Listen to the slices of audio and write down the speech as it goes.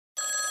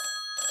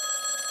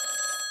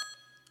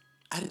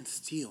I didn't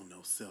steal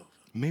no silver.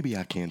 Maybe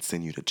I can't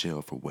send you to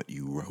jail for what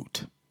you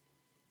wrote,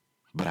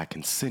 but I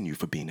can send you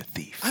for being a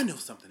thief. I know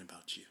something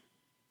about you.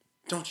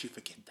 Don't you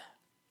forget that.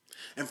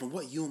 And from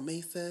what you and May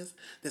says,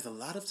 there's a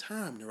lot of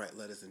time to write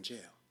letters in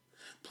jail.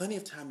 Plenty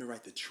of time to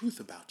write the truth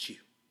about you.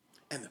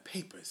 And the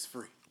paper is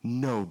free.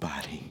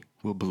 Nobody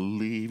will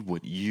believe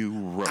what you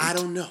wrote. I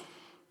don't know.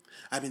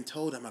 I've been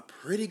told I'm a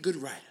pretty good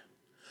writer.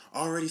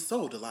 Already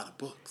sold a lot of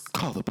books.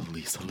 Call the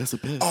police,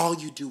 Elizabeth. All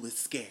you do is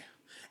scare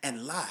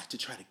and lie to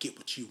try to get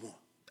what you want.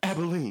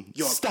 Abilene,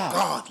 You're stop. a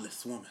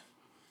godless woman.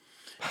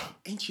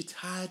 Ain't you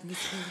tired, Miss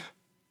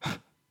Haley?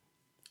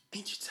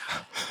 Ain't you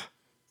tired?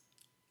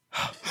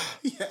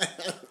 Yes.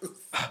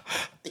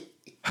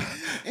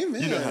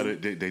 Amen. You know how they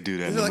do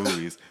that in the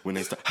movies when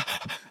they start.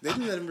 They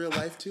do that in real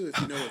life too,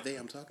 if you know what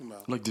I'm talking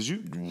about. Like, did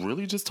you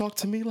really just talk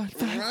to me like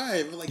that?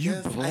 Right. But like, You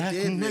yes, black I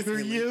did, Miss nigger,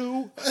 Haley.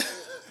 you.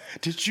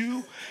 Did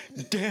you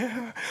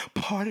dare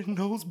pardon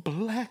those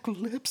black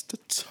lips to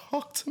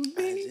talk to me?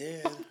 I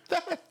did. Like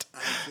that? I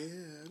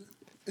did.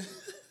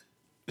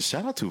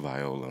 Shout out to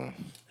Viola.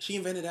 She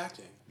invented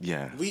acting.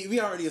 Yeah. We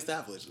already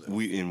established that.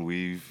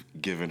 We've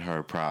given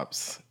her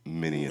props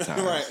many a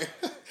time. Right.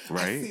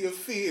 Right? I see a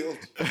field.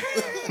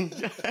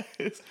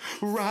 Yes.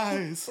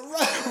 Rise.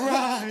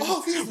 Rise.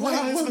 All these white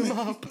Rise women them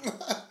up.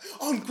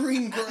 on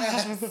green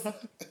grass.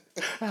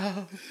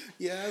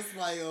 Yes,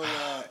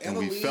 Viola. And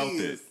we Annalise. felt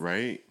it,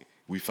 right?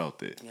 We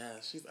felt it. Yeah,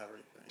 she's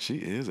everything. She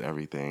is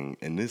everything.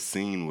 And this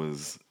scene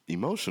was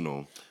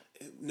emotional.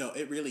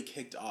 It really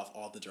kicked off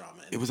all the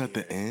drama. It was at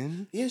the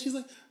end? Yeah, she's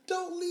like,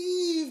 don't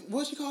leave.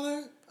 What'd she call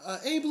her?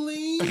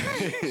 Abilene?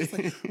 She's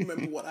like,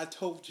 remember what I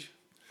told you.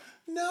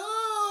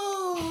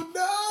 No.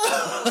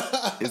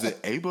 Is it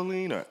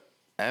Abilene or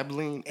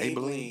Abilene?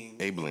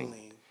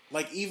 Abilene.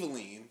 Like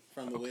Eveline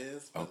from The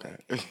Wiz. Okay.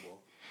 Like Abel.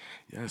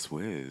 Yes,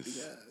 Wiz.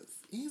 Yes.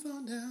 Ease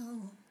on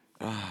down.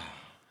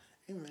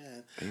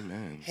 Amen.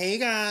 Amen. Hey,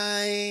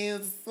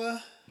 guys.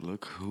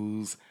 Look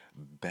who's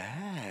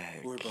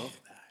back. We're both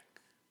back.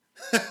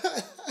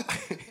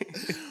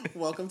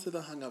 Welcome to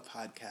the Hung Up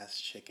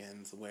Podcast,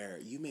 chickens, where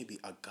you may be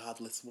a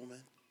godless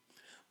woman,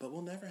 but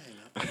we'll never hang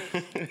up.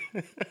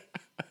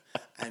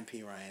 I'm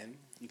P. Ryan.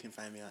 You can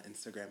find me on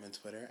Instagram and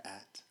Twitter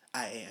at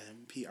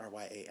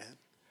IAMPRYAN.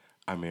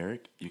 I'm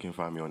Eric. You can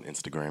find me on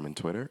Instagram and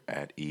Twitter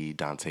at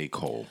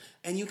eDanteCole.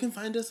 And you can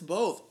find us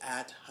both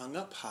at Hung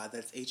Up Pod,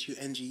 that's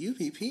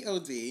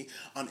HUNGUPPOD,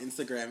 on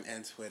Instagram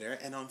and Twitter,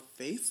 and on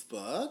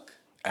Facebook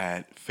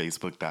at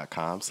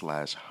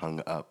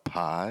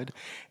facebook.com/hunguppod.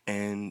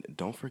 And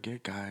don't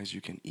forget, guys, you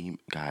can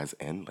guys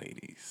and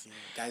ladies. Yeah,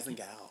 guys and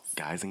gals.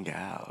 Guys and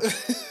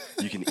gals.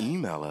 You can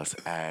email us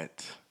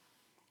at...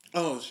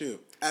 Oh,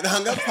 shoot. At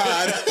Hung Up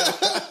Pod.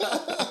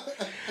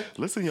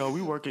 Listen, y'all,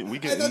 we I getting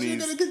thought you were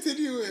these... going to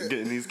continue it.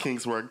 Getting these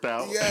kinks worked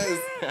out. Yes.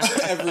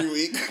 Every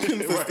week.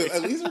 Consistent. Right.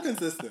 At least we're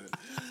consistent.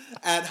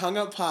 At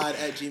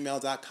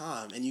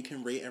hunguppod@gmail.com. And you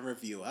can rate and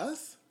review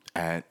us.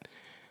 On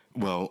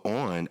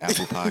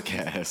Apple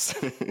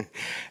Podcasts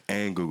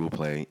and Google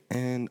Play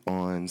and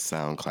on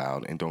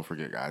SoundCloud. And don't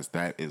forget, guys,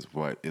 that is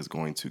what is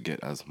going to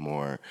get us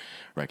more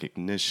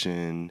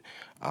recognition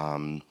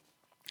and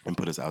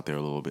put us out there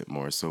a little bit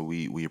more. So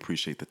we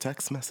appreciate the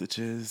text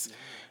messages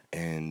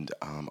and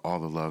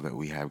all the love that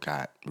we have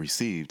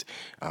received.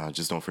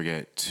 Just don't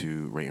forget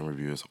to rate and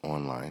review us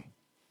online.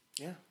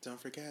 Yeah,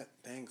 don't forget.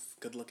 Thanks.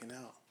 Good looking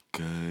out.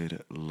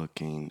 Good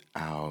looking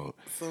out.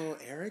 So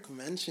Eric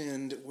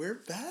mentioned we're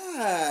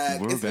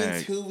back. It's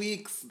been 2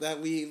 weeks that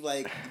we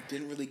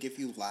didn't really give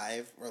you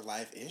live or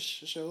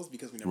live-ish shows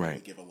because we never really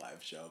give a live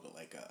show, but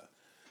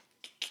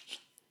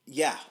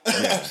a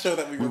show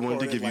that we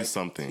wanted to give you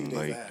something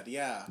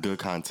yeah, good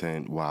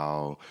content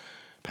while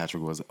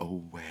Patrick was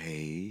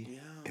away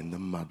in the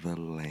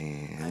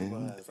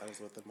motherland. I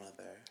was with the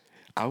mother.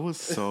 I was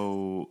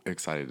so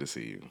excited to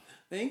see you.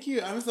 Thank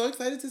you. I'm so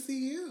excited to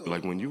see you.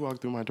 Like when you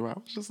walked through my door, I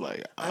was just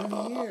like, I'm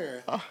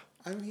here. I'm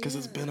here. Because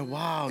it's been a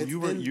while. It's you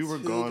were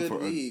been gone for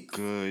weeks. a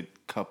good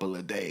couple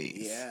of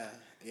days.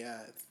 Yeah.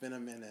 It's been a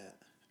minute.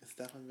 It's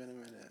definitely been a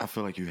minute. I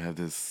feel like you have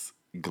this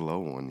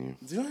glow on you.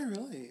 Do I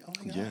really? Oh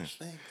my gosh, Yeah.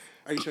 Thanks.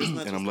 Are you sure it's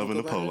not And I'm loving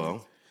the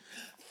polo.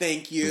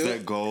 Thank you. Is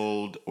that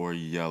gold or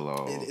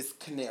yellow? It is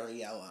canary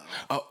yellow.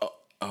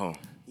 Oh.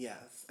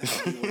 Yes. And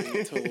I'll be wearing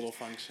it to a little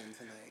function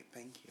tonight.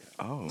 Thank you.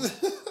 Oh,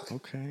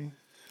 okay.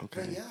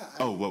 But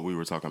yeah. What we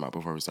were talking about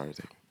before we started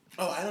taking.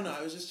 Oh, I don't know.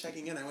 I was just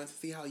checking in. I wanted to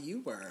see how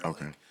you were.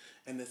 Okay.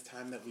 In this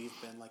time that we've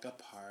been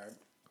apart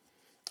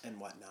and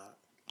whatnot.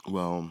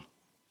 Well,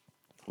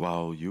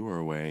 while you were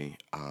away,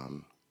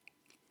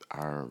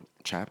 our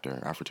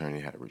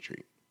fraternity had a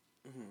retreat.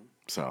 Mm-hmm.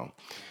 So.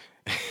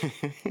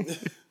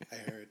 I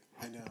heard.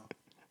 I know.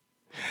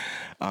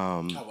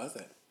 How was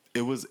it?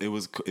 It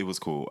was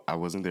cool. I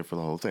wasn't there for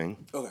the whole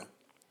thing. Okay.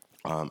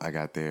 I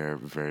got there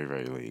very,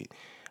 very late.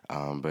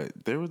 But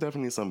there were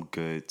definitely some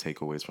good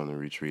takeaways from the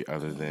retreat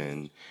other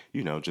than,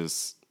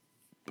 just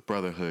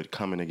brotherhood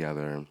coming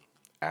together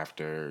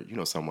after,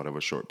 somewhat of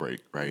a short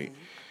break, right?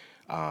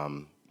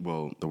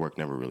 Mm-hmm. The work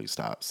never really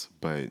stops.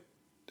 But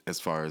as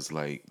far as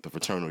like the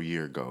fraternal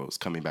year goes,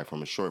 coming back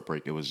from a short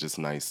break, it was just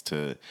nice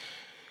to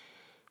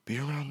be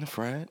around the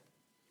frat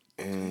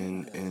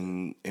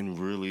and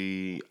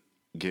really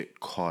get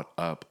caught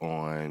up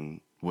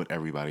on what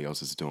everybody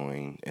else is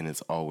doing. And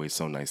it's always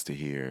so nice to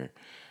hear,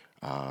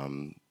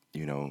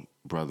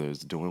 brothers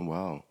doing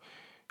well,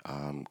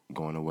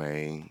 going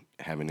away,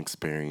 having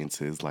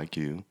experiences like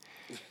you,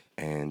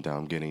 and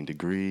getting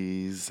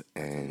degrees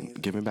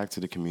and giving back to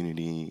the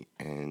community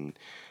and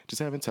just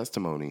having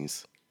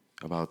testimonies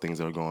about things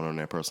that are going on in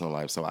their personal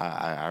life. So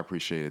I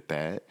appreciated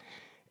that.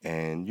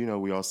 And,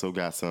 we also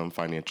got some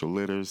financial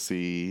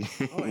literacy,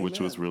 which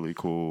was really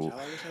cool.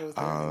 Child, I wish I was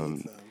there. I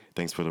need some.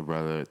 Thanks for the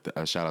brother.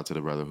 A shout out to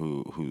the brother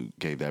who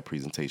gave that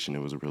presentation. It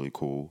was really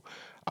cool.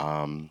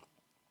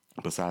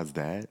 Besides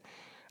that,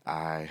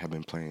 I have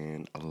been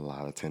playing a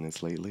lot of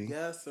tennis lately.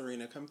 Yes,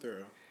 Serena, come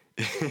through.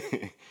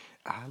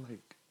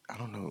 I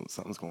don't know,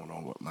 something's going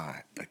on with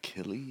my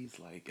Achilles.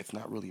 Like, it's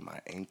not really my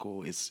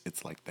ankle. It's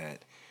like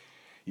that,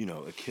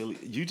 Achilles.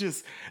 You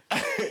just,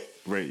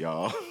 right,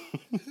 y'all.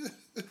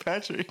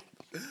 Patrick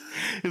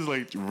is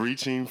like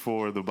reaching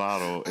for the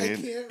bottle,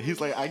 and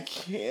he's like, I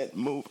can't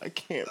move. I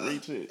can't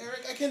reach it.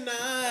 Eric, I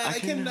cannot.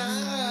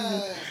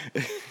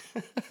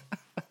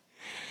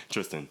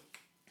 Tristan,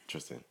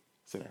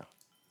 sit down.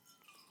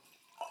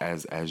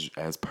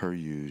 As per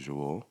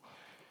usual,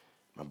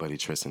 my buddy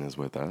Tristan is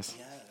with us.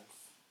 Yes.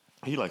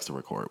 He likes to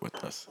record with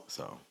us,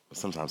 so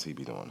sometimes he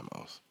be doing the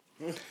most.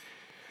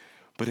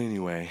 But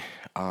anyway,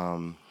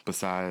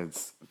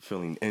 besides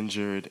feeling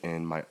injured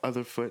and my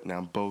other foot,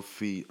 now both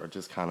feet are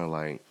just kind of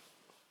like,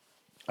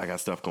 I got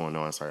stuff going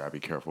on, so I gotta be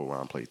careful when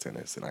I play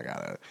tennis, and I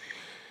gotta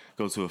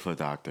go to a foot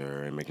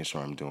doctor and making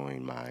sure I'm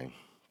doing my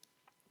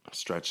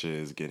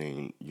stretches,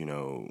 getting,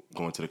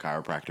 going to the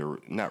chiropractor,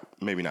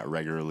 maybe not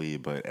regularly,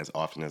 but as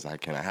often as I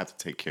can. I have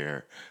to take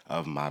care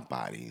of my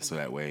body so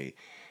that way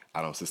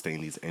I don't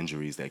sustain these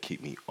injuries that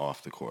keep me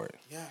off the court.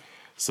 Yeah.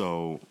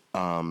 So,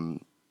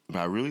 but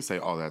I really say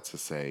all that to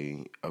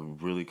say a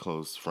really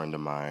close friend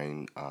of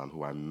mine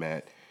who I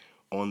met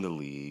on the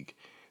league,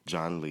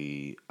 John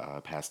Lee,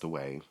 passed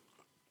away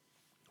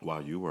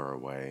while you were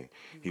away.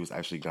 He was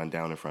actually gunned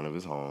down in front of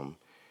his home,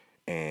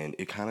 and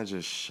it kind of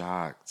just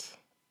shocked,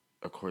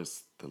 of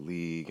course, the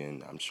league,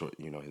 and I'm sure,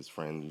 his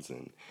friends,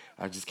 and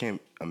I just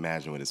can't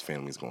imagine what his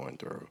family's going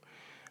through.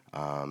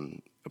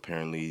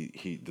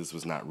 Apparently, this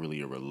was not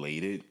really a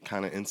related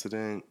kind of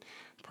incident.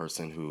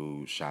 Person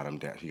who shot him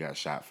down, he got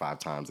shot 5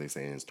 times, they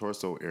say, in his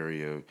torso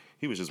area.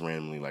 He was just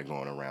randomly, like,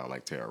 going around,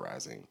 like,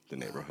 terrorizing the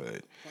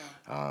neighborhood.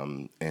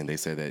 Wow. And they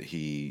said that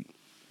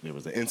there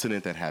was an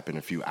incident that happened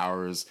a few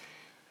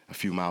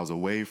miles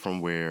away from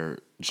where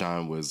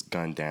John was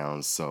gunned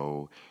down.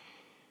 So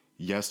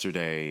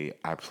yesterday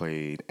I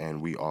played,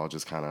 and we all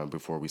just kind of,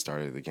 before we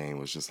started the game,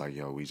 was just like,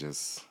 yo, we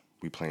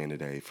playing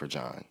today for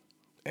John.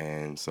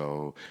 And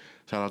so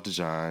shout out to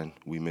John.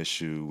 We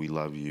miss you. We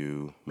love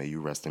you. May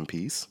you rest in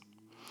peace.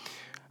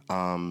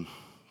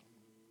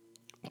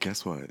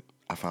 Guess what?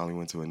 I finally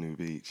went to a new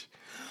beach.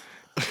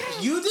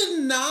 You did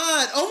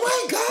not. Oh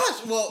my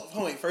gosh. Well,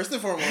 wait, first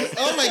and foremost,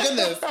 oh my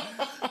goodness.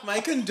 My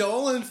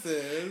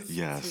condolences to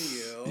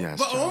you. Yes.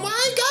 But John. oh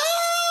my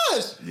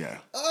gosh. Yeah.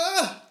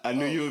 I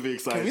knew you would be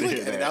excited Can we to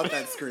hear edit that. out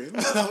that scream?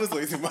 That was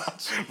way too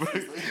much.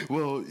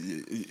 Well,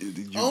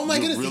 oh my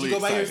goodness, really did you go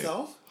by excited.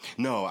 yourself?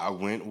 No, I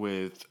went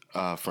with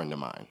a friend of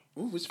mine.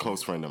 Ooh, which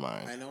close friend of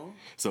mine. I know.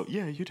 So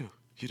yeah, you do.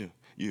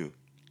 You.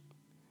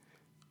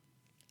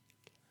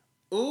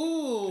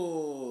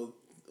 Ooh.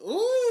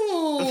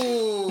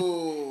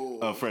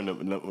 A friend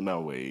of no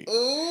wait.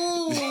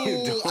 Ooh,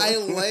 I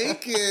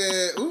like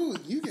it. Ooh,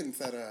 you getting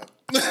set up.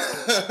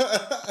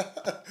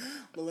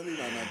 But let me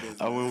mind my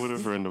business. I went with a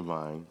friend of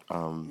mine.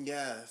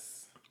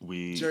 Yes.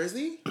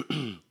 Jersey?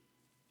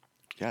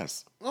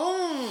 Yes.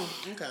 Oh,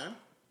 okay.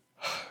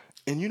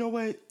 And you know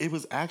what? It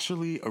was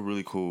actually a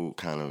really cool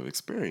kind of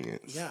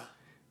experience. Yeah.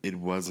 It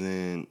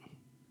wasn't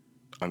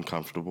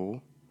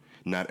uncomfortable.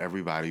 Not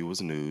everybody was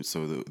nude,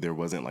 so there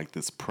wasn't like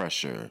this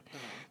pressure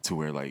to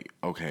where like,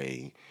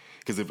 okay,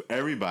 because if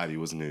everybody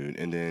was nude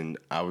and then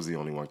I was the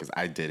only one, because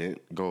I didn't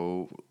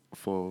go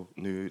full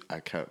nude,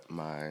 I kept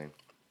my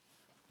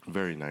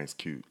very nice,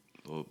 cute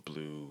little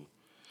blue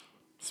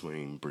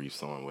swimming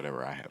briefs on,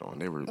 whatever I had on.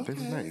 They were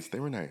nice. They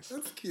were nice.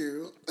 That's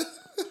cute.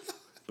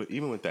 But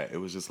even with that, it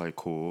was just like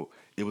cool.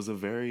 It was a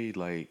very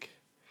like,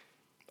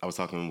 I was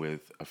talking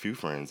with a few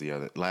friends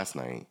last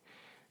night,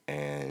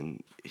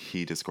 and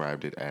he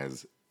described it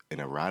as an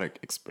erotic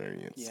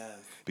experience. Yes.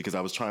 Because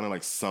I was trying to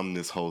like sum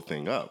this whole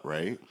thing up,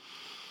 right?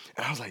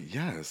 And I was like,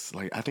 yes.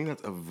 Like, I think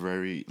that's a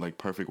very like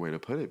perfect way to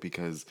put it,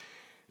 because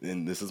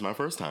and this is my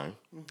first time.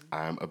 Mm-hmm.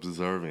 I'm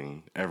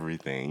observing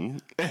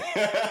everything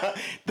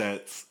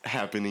that's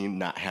happening,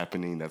 not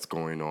happening, that's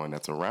going on,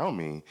 that's around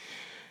me.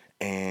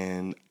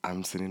 And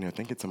I'm sitting there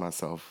thinking to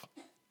myself,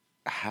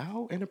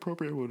 how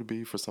inappropriate would it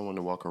be for someone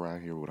to walk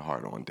around here with a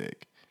hard-on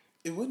dick?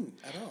 It wouldn't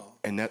at all.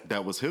 And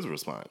that was his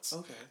response.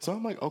 Okay. So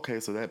I'm like, okay,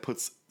 so that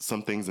puts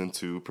some things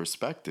into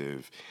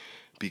perspective,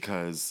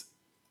 because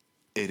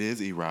it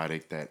is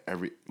erotic that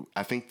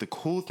I think the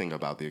cool thing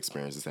about the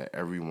experience is that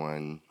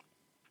everyone,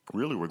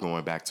 really, we're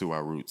going back to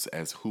our roots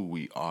as who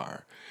we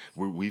are.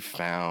 We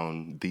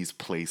found these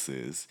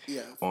places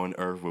Yes. on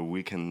earth where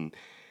we can,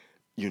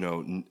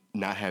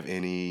 not have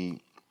any,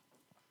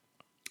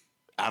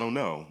 I don't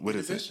know, what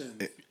is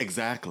Inhibitions. it?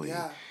 Exactly.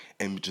 Yeah.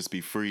 And just be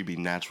free, be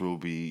natural,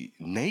 be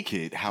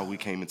naked, how we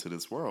came into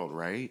this world,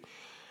 right?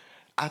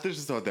 I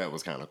just thought that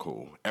was kind of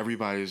cool.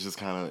 Everybody was just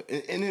kind of,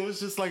 and it was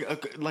just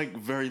like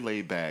very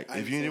laid back. I'm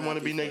If you so didn't want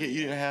to happy be for naked, you.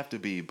 you didn't have to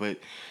be. But,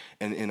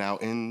 and I'll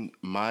end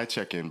my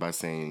check-in by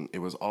saying it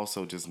was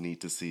also just neat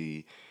to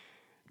see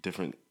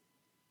different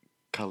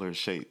color,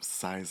 shapes,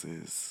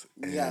 sizes,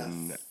 and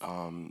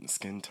Yes.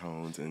 skin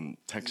tones and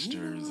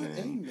textures, Yeah,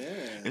 and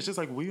amen. it's just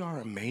like we are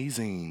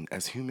amazing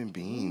as human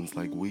beings.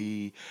 Like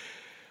we're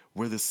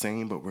the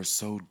same, but we're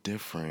so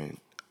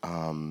different.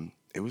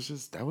 It was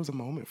just that was a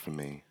moment for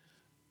me.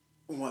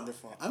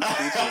 Wonderful. I'm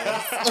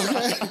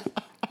speechless. Okay.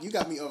 You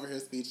got me over here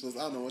speechless. I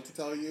don't know what to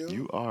tell you.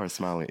 You are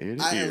smiling ear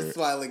to I ear. am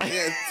smiling.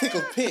 Yeah,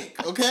 tickled pink,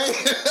 okay?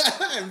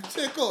 I'm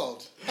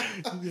tickled.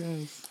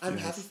 Yes. I'm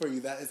happy for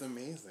you. That is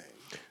amazing.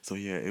 So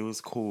yeah, it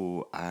was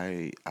cool.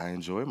 I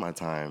enjoyed my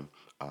time,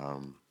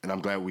 and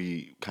I'm glad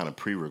we kind of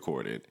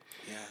pre-recorded.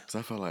 Yeah. Cause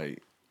I felt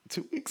like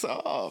 2 weeks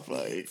off,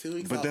 like 2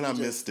 weeks but off, then you I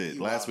just- missed it.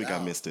 you Last wilded week I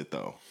out. missed it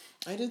though.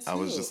 I did too. I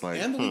was just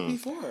like, and the week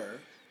before.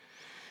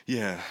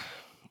 Yeah,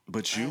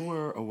 but you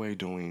were away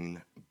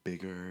doing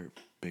bigger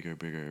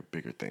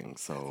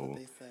things. So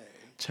They say.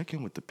 check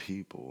in with the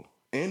people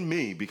and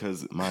me,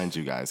 because mind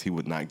you guys, he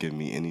would not give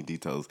me any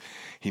details.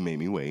 He made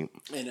me wait.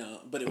 I know,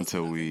 but it was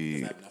Until nothing,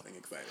 we- 'cause I have nothing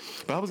exciting.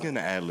 But I was getting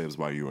the ad libs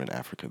while you were in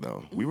Africa,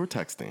 though. We were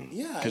texting.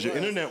 Yeah, because your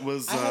internet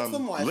was I had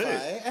some Wi-Fi. lit.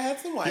 I had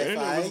some Your internet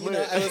Wi-Fi. was You know,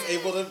 lit. I was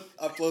able to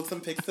upload some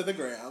pics to the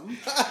gram.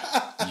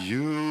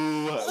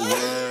 You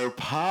were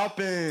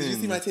popping. Did you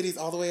see my titties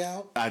all the way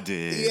out? I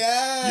did.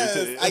 Yes,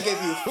 Your titties- I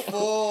gave you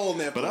full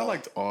nipple. But I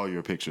liked all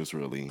your pictures,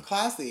 really.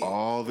 classy.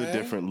 All the right?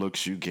 different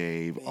looks you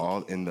gave,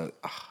 all in the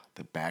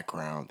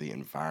background, the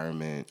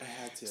environment. I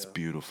had to. It's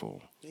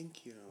beautiful.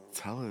 Thank you.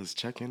 Tell us,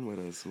 check in with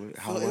us.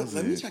 How So was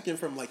let it? me check in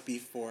from like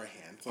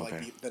beforehand. So Okay.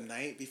 like the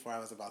night before I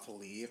was about to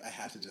leave, I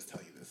had to just tell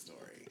you this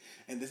story.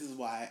 And this is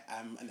why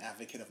I'm an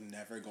advocate of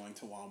never going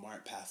to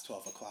Walmart past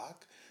 12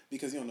 o'clock,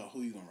 because you don't know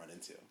who you're going to run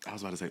into. I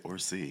was about to say, or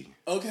C.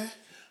 Okay.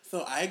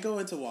 So I go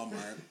into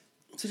Walmart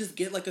to just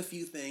get like a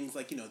few things,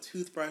 like,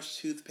 toothbrush,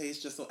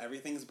 toothpaste, just so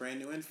everything's brand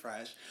new and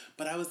fresh.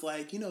 But I was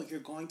like, you're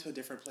going to a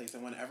different place.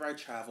 And whenever I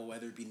travel,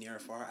 whether it be near or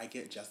far, I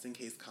get just in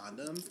case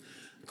condoms.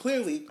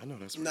 Clearly, I know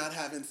that's right. not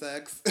having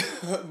sex,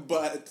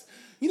 but,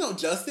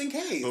 just in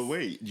case. But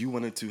wait, you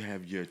wanted to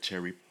have your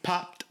cherry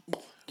popped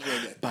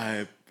Yeah.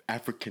 by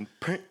African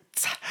Prince.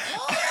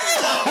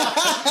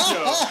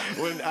 Yo,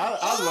 when I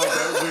love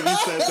that when you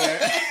said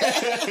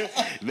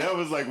that. That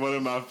was like one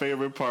of my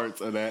favorite parts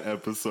of that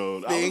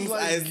episode. Things was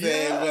like, I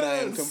say when I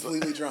am yes.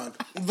 completely drunk.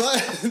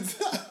 But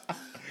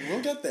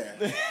we'll get there.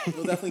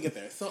 We'll definitely get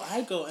there. So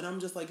I go and I'm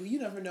just like, you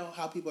never know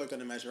how people are going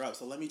to measure up.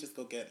 So let me just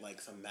go get like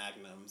some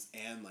magnums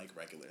and like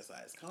regular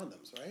size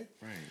condoms, right?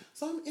 Right.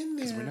 So I'm in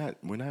there. Because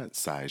we're not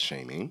size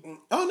shaming.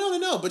 Oh,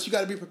 no. But you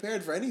got to be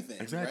prepared for anything.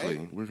 Exactly.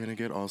 Right? We're gonna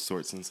get all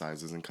sorts and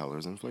sizes and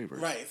colors and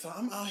flavors. Right. So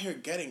I'm out here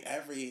getting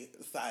every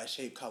size,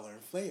 shape, color,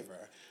 and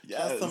flavor.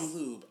 Yes. Plus some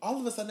lube. All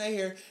of a sudden I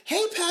hear,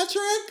 "Hey,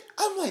 Patrick."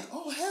 I'm like,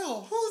 "Oh,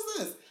 hell,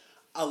 who's this?"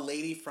 A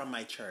lady from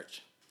my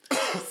church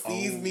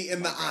sees me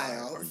in the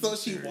aisle. Are So you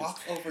she serious?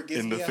 walks over, gives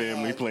In me the a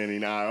family hug.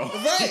 planning aisle.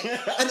 Right.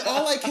 And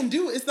all I can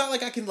do, it's not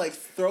like I can like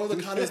throw the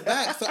condoms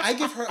back. So I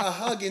give her a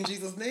hug in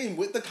Jesus' name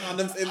with the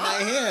condoms in my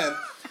hand.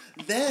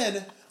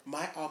 Then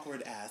my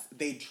awkward ass,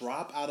 they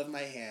drop out of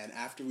my hand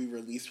after we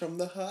release from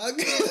the hug.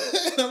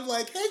 And I'm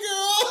like, "Hey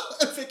girl,"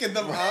 I'm picking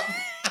them up.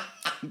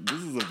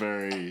 This is a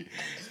very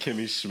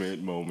Kimmy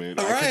Schmidt moment.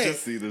 I Right. could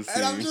just see this scene.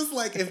 And I'm just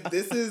like, if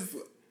this is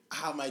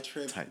how my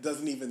trip Tight.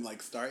 doesn't even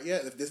like start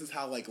yet, if this is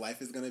how like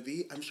life is gonna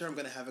be, I'm sure I'm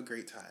gonna have a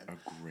great time.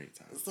 a great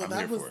time. So I'm that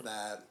here was for it.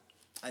 that.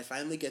 I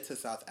finally get to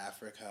South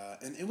Africa,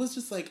 and it was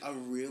just like a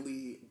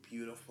really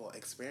beautiful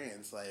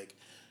experience. Like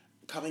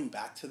coming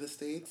back to the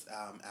States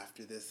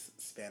after this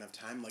span of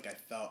time, like I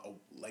felt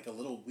like a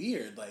little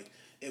weird. Like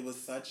it was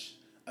such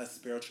a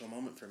spiritual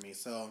moment for me.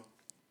 So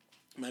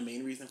my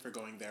main reason for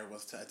going there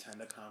was to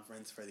attend a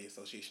conference for the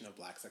Association of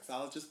Black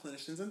Sexologists,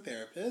 Clinicians, and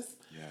Therapists.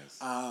 Yes.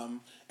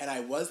 And I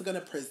was going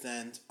to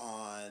present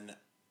on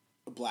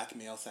black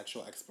male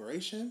sexual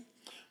exploration,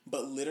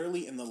 but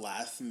literally in the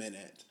last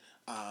minute,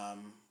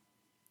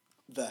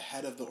 the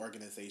head of the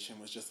organization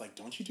was just like,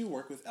 "Don't you do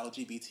work with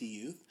LGBT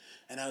youth?"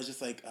 And I was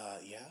just like,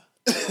 yeah.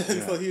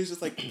 And so he was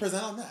just like,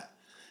 "Present on that."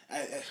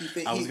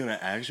 I was gonna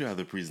ask you how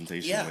the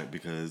presentation Yeah. went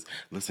because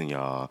listen,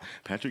 y'all,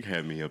 Patrick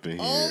had me up in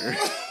here.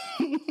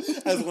 Oh.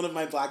 As one of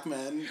my black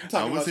men I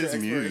talking was about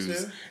his your muse,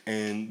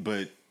 exploration.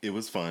 but it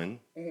was fun.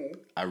 Mm-hmm.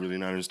 I really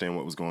didn't understand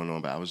what was going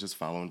on, but I was just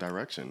following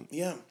direction.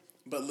 Yeah,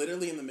 but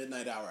literally in the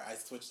midnight hour, I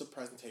switched the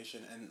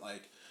presentation and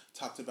like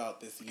talked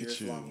about this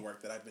years long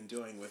work that I've been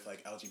doing with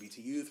like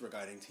LGBT youth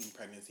regarding teen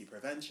pregnancy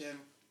prevention,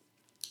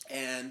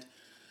 and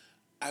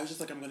I was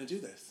just like, I'm going to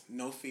do this.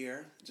 No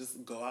fear.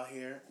 Just go out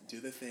here, do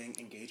the thing,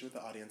 engage with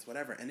the audience,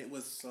 whatever. And it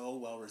was so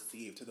well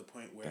received to the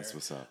point where That's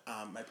what's up.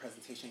 My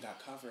presentation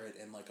got covered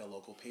in like a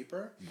local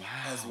paper, Wow.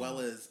 as well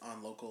as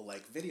on local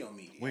like video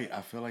media. Wait,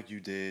 I feel like you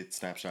did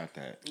snapshot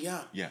that.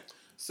 Yeah. Yeah.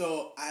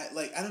 So I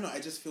don't know. I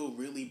just feel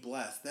really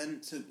blessed.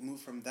 Then to move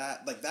from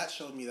that, like that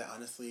showed me that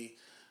honestly,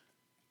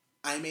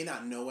 I may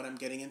not know what I'm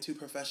getting into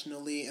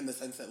professionally in the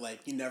sense that,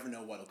 like, you never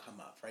know what'll come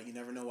up, right? You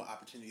never know what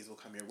opportunities will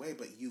come your way,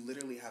 but you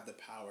literally have the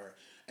power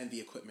and the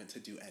equipment to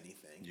do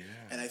anything. Yeah.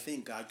 And I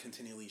think God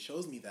continually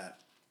shows me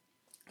that.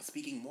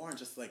 Speaking more on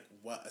just, like,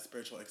 what a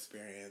spiritual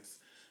experience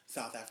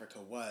South Africa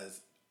was,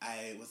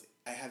 I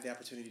had the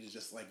opportunity to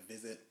just, like,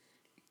 visit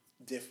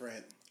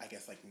different, I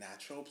guess, like,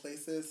 natural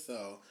places.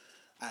 So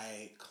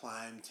I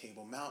climbed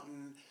Table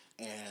Mountain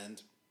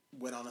and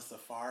went on a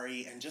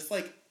safari and just,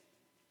 like,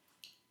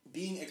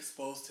 being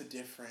exposed to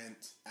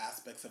different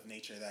aspects of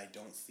nature that I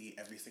don't see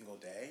every single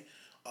day,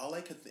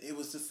 it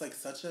was just like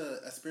such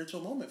a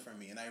spiritual moment for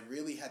me. And I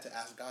really had to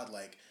ask God,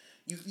 like,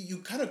 you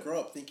kind of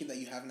grow up thinking that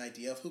you have an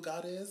idea of who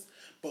God is,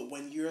 but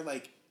when you're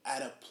like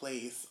at a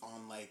place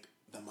on like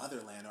the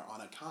motherland or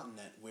on a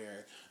continent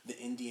where the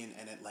Indian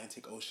and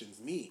Atlantic Oceans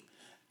meet,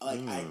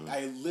 like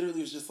I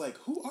literally was just like,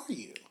 who are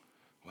you?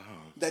 Wow.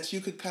 That you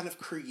could kind of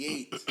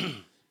create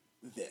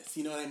this,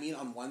 you know what I mean?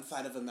 On one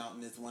side of a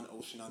mountain is one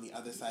ocean, on the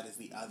other side is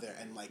the other,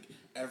 and like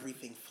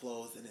everything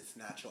flows in its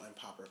natural and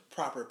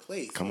proper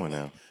place. Come on like,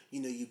 now.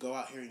 You know, you go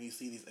out here and you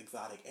see these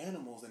exotic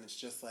animals, and it's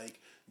just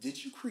like,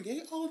 did you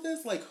create all of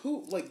this? Like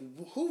who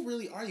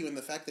really are you? And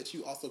the fact that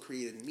you also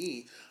created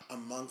me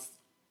amongst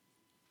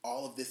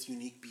all of this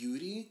unique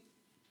beauty,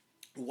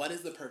 what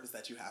is the purpose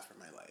that you have for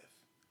my life?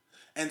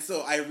 And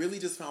so I really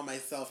just found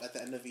myself at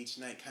the end of each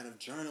night kind of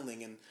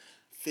journaling and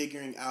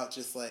figuring out,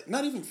 just like,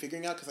 not even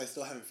figuring out because I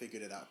still haven't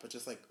figured it out, but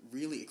just like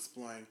really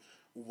exploring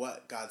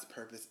what God's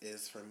purpose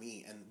is for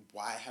me and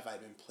why have I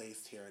been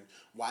placed here and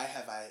why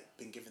have I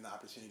been given the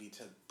opportunity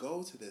to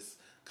go to this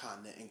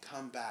continent and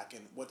come back,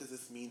 and what does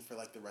this mean for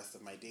like the rest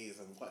of my days,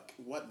 and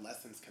what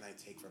lessons can I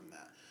take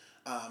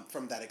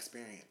from that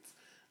experience.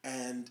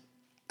 And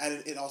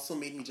it also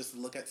made me just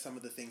look at some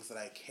of the things that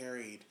I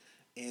carried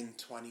in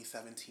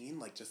 2017,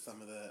 like just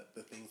some of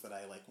the things that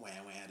I like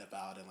wham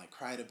about and like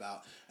cried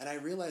about. And I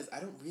realized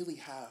I don't really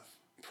have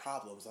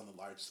problems on the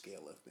large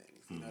scale of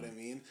things. You know what I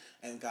mean?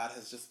 And God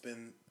has just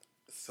been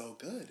so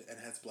good and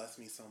has blessed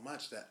me so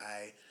much that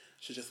I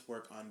should just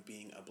work on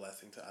being a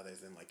blessing to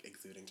others and like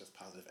exuding just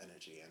positive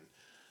energy. And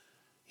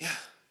yeah.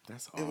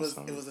 That's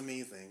awesome. It was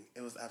amazing.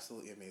 It was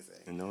absolutely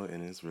amazing. You know,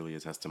 and it's really a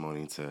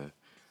testimony to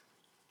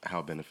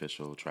how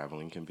beneficial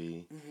traveling can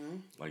be. Mm-hmm.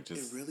 Like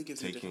just it really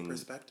gives you a different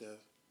perspective.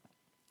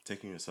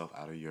 Taking yourself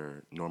out of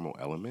your normal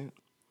element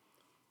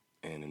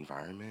and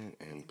environment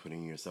and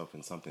putting yourself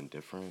in something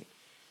different,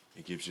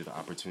 it gives you the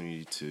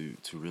opportunity to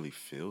really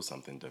feel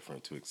something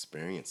different, to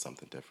experience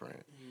something different.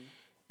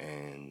 Mm-hmm.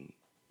 And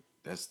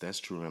that's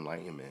true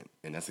enlightenment.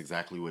 And that's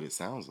exactly what it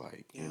sounds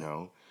like, you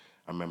know?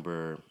 I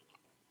remember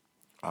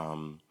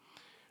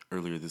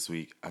earlier this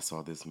week, I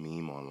saw this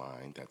meme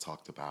online that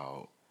talked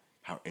about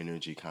how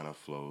energy kind of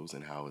flows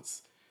and how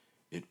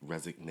it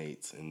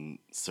resonates in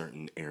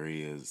certain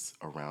areas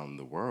around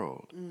the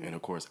world. And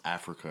of course,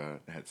 Africa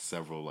had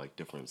several like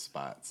different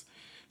spots.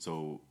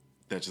 So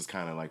that just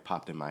kind of like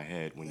popped in my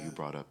head when you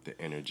brought up the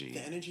energy.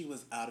 The energy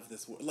was out of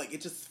this world. Like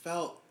it just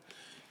felt,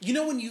 you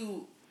know, when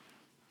you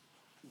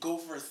go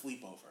for a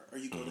sleepover or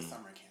you go to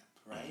summer camp,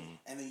 right?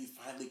 And then you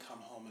finally come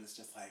home and it's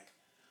just like,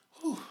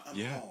 whew, I'm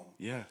home.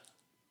 Yeah.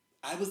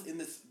 I was in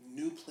this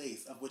new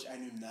place of which I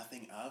knew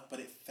nothing of, but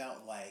it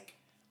felt like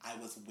I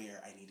was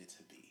where I needed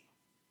to be.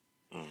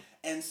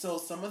 And so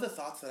some of the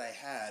thoughts that I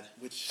had,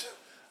 which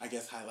I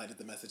guess highlighted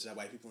the message that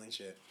white people ain't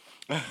shit,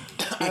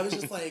 I was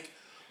just like,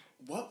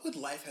 what would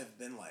life have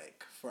been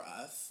like for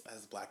us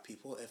as Black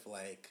people if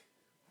like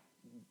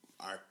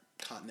our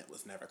continent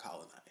was never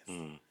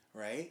colonized,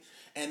 right?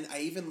 And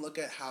I even look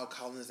at how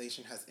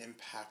colonization has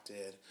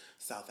impacted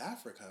South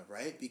Africa,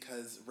 right?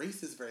 Because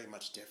race is very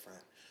much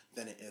different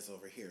than it is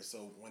over here.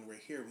 So when we're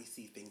here, we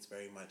see things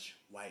very much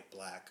white,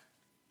 Black,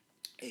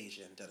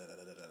 Asian,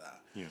 da-da-da-da-da-da.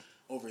 Yeah.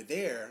 Over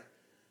there,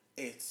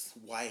 it's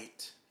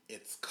white,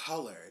 it's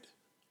colored,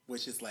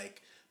 which is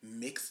like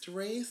mixed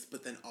race,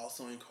 but then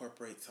also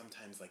incorporates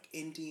sometimes like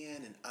Indian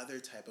and other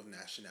type of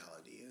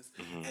nationalities.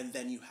 Mm-hmm. And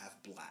then you have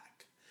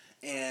Black.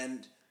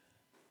 And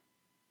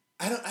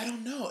I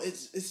don't know.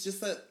 It's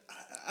just that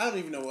I don't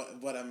even know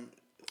what I'm...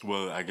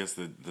 Well, I guess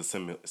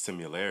the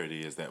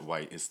similarity is that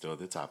white is still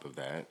the top of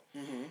that.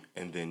 Mm-hmm.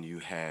 And then you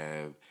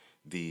have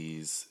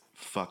these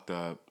fucked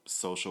up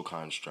social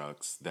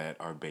constructs that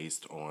are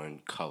based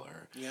on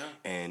color. Yeah.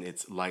 And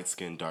it's light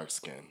skin, dark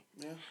skin.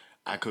 Yeah.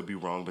 I could be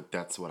wrong, but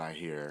that's what I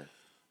hear.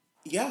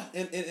 Yeah,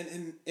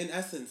 in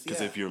essence,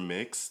 Because if you're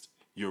mixed,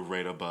 you're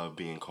right above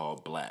being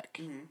called Black.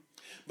 Mm-hmm.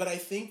 But I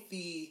think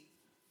the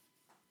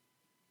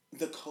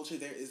culture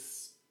there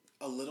is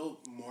a little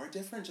more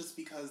different just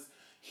because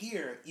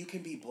here you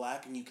can be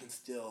Black and you can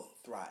still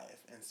thrive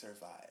and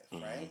survive,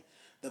 right?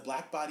 The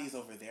Black bodies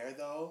over there,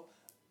 though,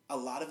 a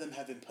lot of them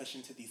have been pushed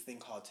into these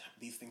things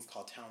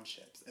called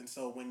townships. And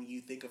so when you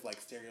think of like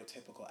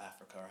stereotypical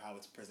Africa or how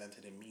it's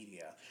presented in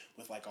media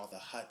with like all the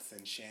huts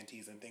and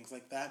shanties and things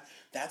like that,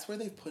 that's where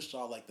they've pushed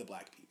all like the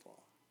black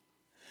people.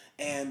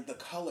 And the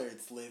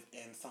coloreds live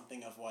in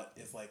something of what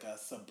is like a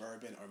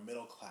suburban or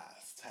middle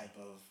class type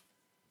of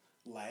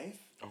life.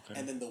 Okay.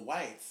 And then the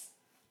whites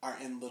are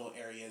in little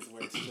areas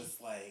where it's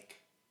just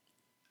like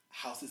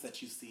houses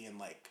that you see in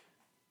like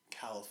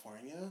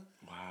California.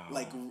 Wow.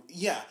 Like,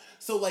 yeah.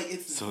 So like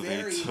it's so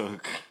very... they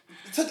took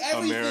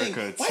everything.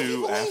 America White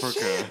to Africa.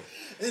 Shit.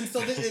 And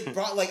so then it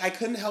brought like, I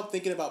couldn't help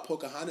thinking about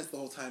Pocahontas the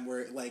whole time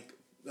where like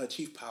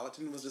Chief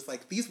Powhatan was just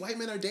like, these white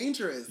men are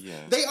dangerous. Yeah.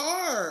 They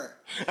are.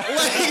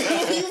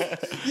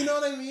 Like, you know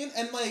what I mean?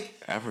 And like...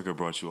 Africa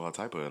brought you all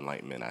type of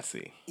enlightenment, I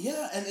see.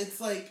 Yeah, and it's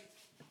like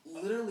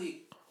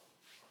literally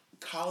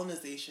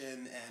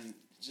colonization and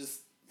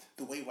just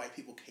the way white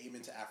people came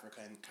into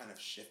Africa and kind of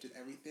shifted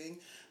everything,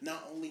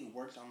 not only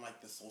worked on like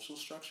the social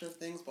structure of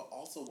things, but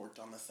also worked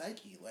on the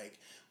psyche. Like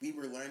we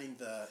were learning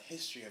the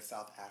history of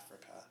South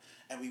Africa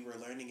and we were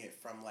learning it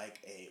from like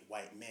a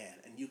white man.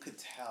 And you could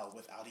tell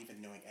without even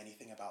knowing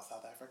anything about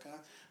South Africa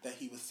that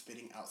he was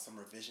spitting out some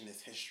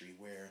revisionist history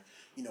where,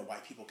 you know,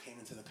 white people came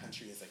into the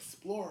country as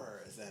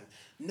explorers and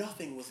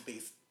nothing was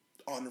based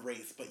on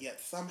race, but yet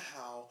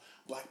somehow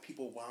black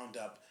people wound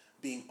up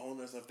being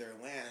owners of their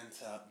land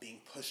to being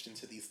pushed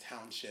into these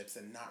townships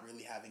and not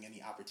really having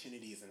any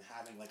opportunities and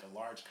having like a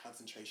large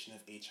concentration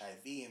of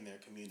HIV in their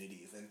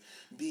communities and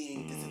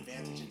being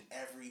disadvantaged in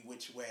every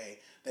which way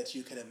that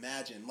you could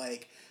imagine.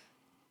 Like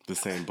the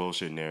same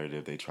bullshit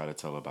narrative they try to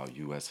tell about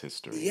U.S.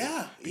 history.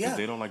 Yeah, because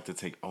they don't like to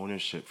take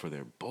ownership for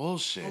their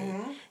bullshit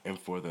and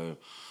for the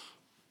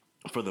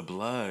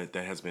blood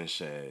that has been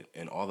shed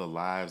and all the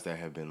lives that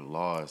have been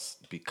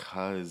lost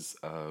because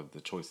of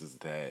the choices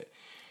that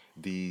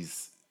the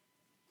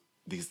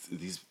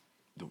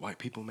white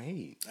people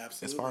made.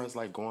 Absolutely. As far as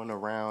like going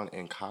around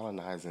and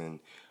colonizing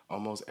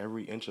almost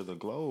every inch of the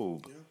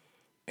globe.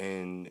 Yeah.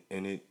 And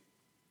it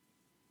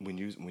when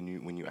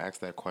you ask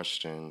that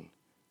question,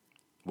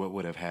 what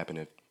would have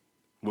happened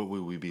what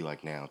would we be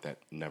like now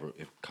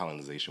if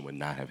colonization would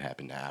not have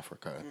happened to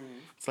Africa?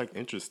 It's like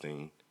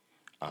interesting.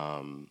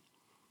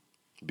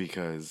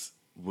 Because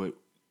what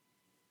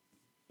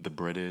the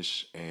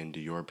British and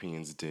the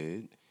Europeans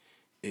did,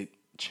 it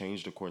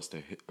changed a course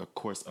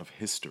of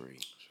history.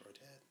 Sure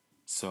did.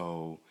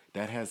 So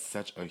that has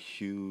such a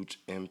huge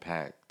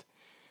impact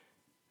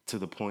to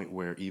the point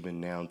where even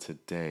now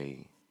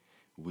today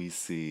we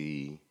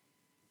see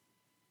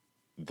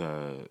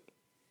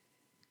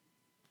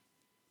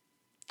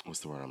what's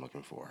the word I'm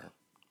looking for?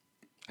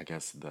 I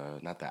guess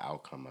not the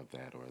outcome of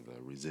that or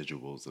the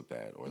residuals of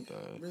that or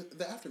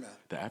the aftermath.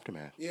 The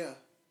aftermath. Yeah.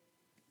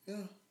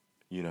 Yeah.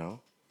 You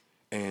know?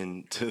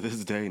 And to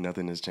this day,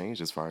 nothing has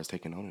changed as far as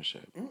taking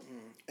ownership.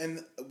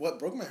 And what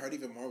broke my heart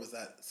even more was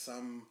that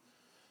some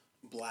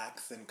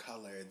blacks and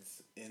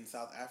coloreds in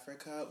South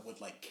Africa would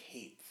like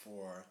cape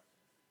for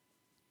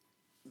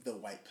the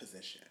white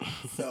position.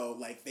 So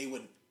like they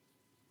would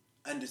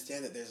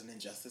understand that there's an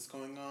injustice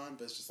going on,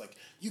 but it's just like,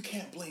 you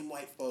can't blame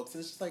white folks.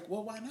 And it's just like,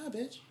 well, why not,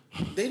 bitch?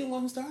 They the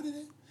one who started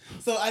it.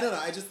 So I don't know.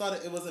 I just thought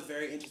it was a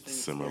very interesting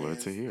Similar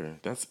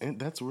experience. to here.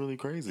 That's really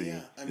crazy.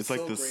 Yeah, it's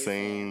like the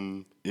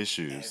same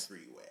issues.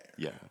 Everywhere.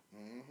 Yeah.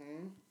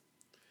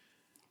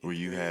 Where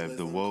you have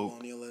the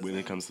woke, when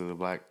it comes to the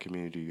black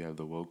community, you have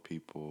the woke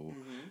people.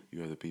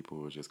 You have the people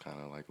who are just kind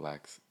of like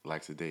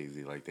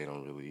lackadaisy, like they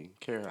don't really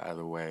care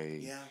either way.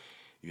 Yeah.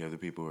 You have the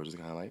people who are just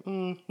kind of like,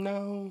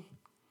 no.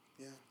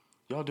 Yeah.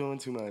 Y'all doing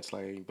too much.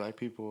 Like, black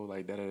people,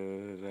 like,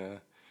 da-da-da-da-da.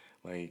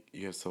 Like,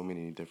 you have so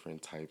many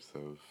different types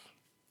of,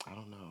 I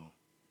don't know,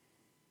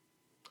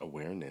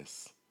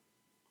 awareness.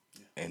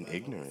 And levels.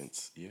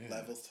 Ignorance, yeah.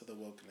 Levels to the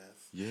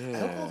wokeness. Yeah. I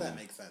hope all that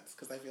makes sense,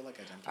 because I feel like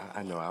I jumped around.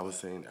 I know, I was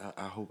saying,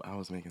 I hope I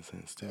was making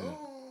sense, too.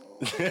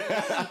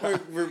 Oh.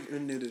 we're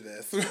new to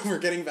this. We're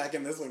getting back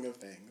in the swing of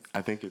things.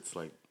 I think it's,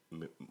 like,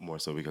 more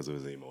so because it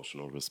was an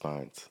emotional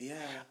response. Yeah.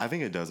 I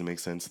think it does make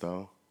sense,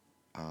 though.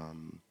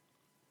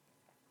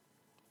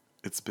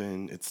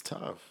 It's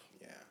tough.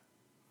 Yeah.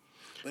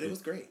 But it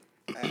was great.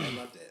 I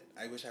loved it.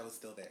 I wish I was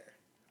still there.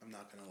 I'm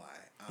not going to lie.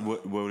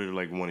 What were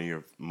like one of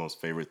your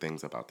most favorite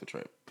things about the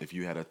trip? If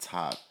you had a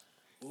top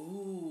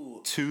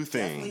two things.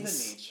 Definitely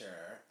the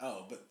nature.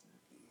 Oh, but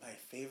my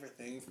favorite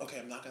things. Okay,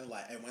 I'm not going to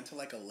lie. I went to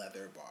like a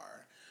leather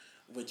bar,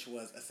 which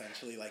was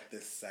essentially like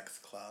this sex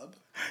club.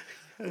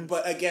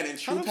 But again, in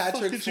true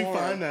Patrick How did you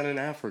find that in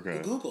Africa?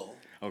 Google.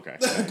 Okay.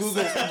 Nice.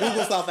 Google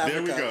South Africa.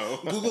 There we go.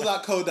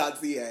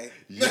 Google.co.za.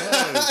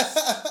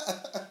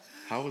 Yes.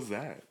 How was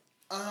that?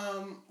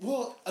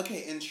 Well,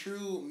 okay, in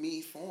true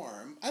me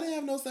form, I didn't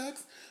have no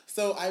sex.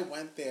 So I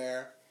went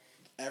there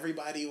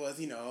everybody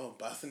was,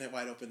 busting it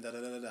wide open, da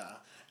da da da da.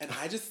 And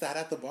I just sat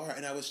at the bar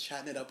and I was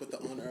chatting it up with the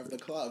owner of the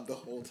club the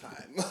whole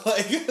time.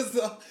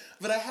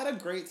 But I had a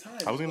great time.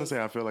 I was gonna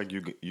say, I feel like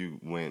you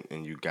went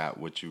and you got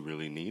what you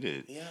really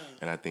needed. Yeah.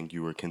 And I think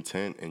you were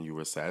content and you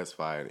were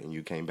satisfied and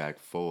you came back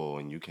full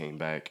and you came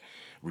back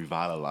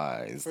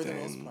revitalized. For the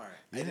most part.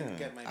 I didn't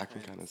get my I can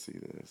plans. kind of see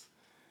this.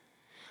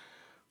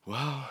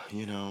 Well,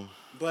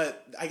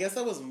 But I guess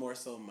that was more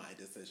so my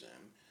decision.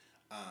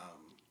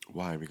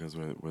 Why? Because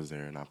was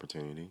there an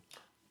opportunity?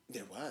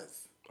 There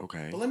was.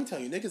 Okay. But let me tell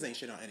you, niggas ain't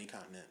shit on any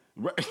continent.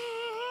 Right.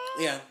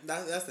 Yeah,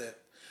 that's it.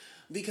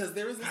 Because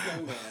there was this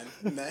young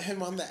man, met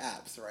him on the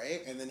apps,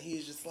 right? And then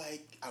he's just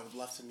like, I would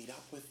love to meet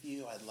up with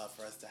you. I'd love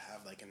for us to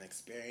have like an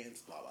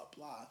experience, blah, blah,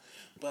 blah.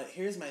 But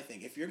here's my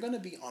thing. If you're going to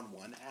be on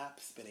one app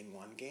spinning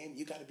one game,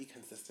 you got to be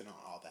consistent on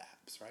all the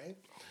apps, right?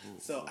 Ooh.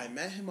 So I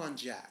met him on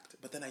Jack'd,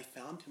 but then I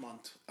found him on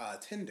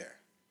Tinder.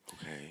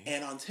 Okay.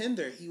 And on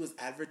Tinder, he was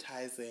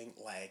advertising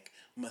like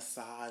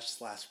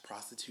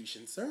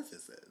massage/prostitution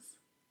services.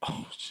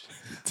 Oh, shit.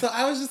 So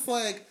I was just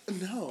like,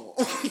 no,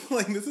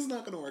 like this is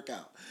not going to work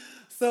out.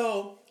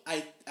 So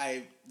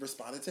I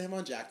responded to him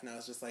on Jack'd and I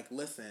was just like,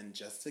 listen,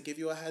 just to give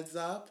you a heads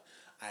up,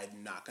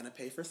 I'm not going to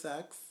pay for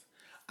sex.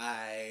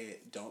 I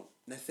don't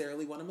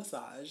necessarily want a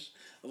massage.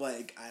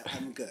 Like,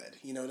 I'm good.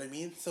 You know what I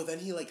mean? So then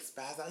he, like,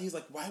 spazzed out. He's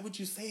like, why would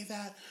you say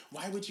that?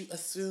 Why would you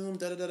assume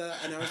da-da-da-da?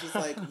 And I was just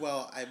like,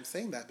 well, I'm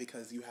saying that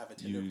because you have a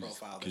Tinder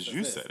profile. Because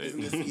you said it.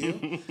 Isn't this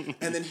you?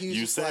 And then he was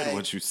just like...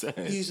 what you said.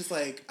 He's just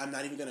like, I'm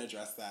not even going to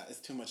address that. It's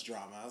too much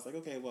drama. I was like,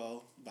 okay,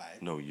 well, bye.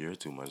 No, you're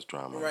too much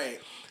drama. Right.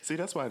 See,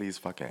 that's why these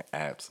fucking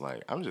apps,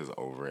 like, I'm just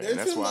over it. They're And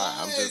that's too why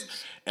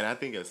much. and I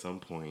think at some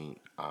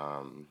point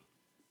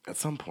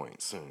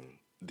soon,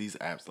 these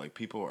apps, like,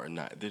 people are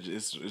not,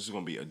 it's just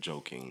going to be a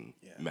joking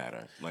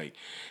matter. Like,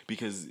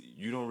 because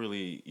you don't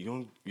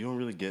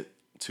really get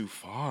too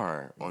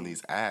far on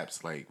these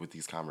apps, like, with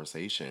these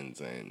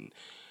conversations, and,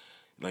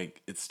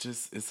 like,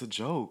 it's a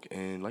joke.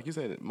 And like you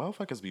said,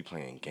 motherfuckers be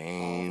playing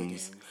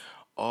games.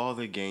 All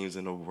the games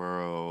in the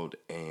world,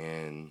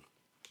 and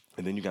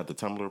then you got the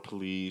Tumblr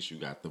police, you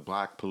got the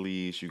block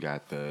police, you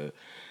got the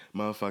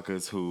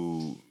motherfuckers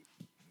who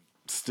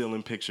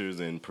stealing pictures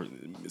and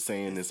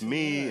saying it's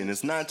me and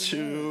it's not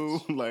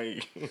you.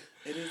 Like,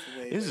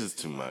 it's just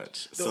too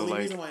much. So,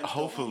 like,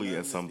 hopefully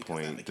at some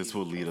point this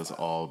will lead us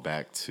all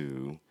back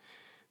to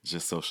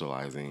just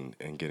socializing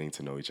and getting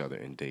to know each other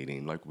and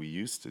dating like we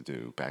used to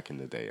do back in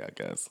the day, I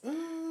guess.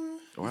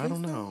 Or I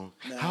don't know.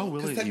 No, how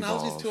will it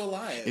technology's evolve? too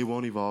alive. It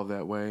won't evolve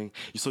that way.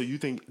 So you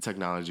think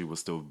technology will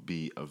still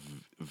be a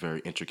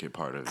very intricate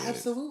part of it?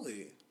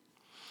 Absolutely.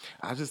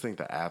 I just think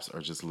the apps are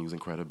just losing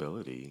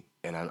credibility,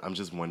 and I'm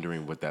just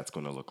wondering what that's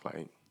going to look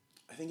like.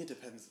 I think it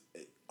depends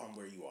on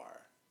where you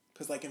are,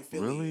 because like in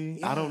Philly, really,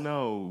 yeah. I don't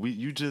know.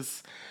 You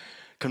just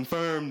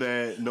confirmed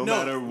that no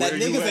matter where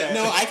you at.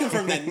 No, I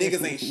confirmed that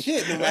niggas ain't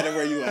shit no matter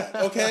where you at.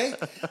 Okay,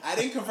 I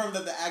didn't confirm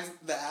that the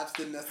apps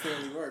didn't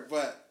necessarily work,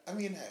 but I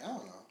mean, hey, I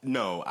don't know.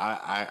 No,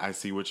 I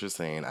see what you're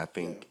saying. I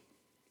think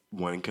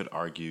one could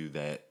argue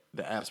that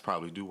the apps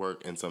probably do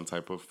work in some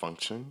type of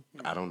function.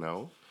 Mm-hmm. I don't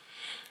know.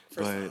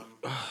 But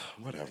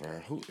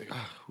whatever. Who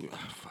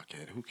fuck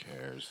it. Who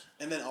cares?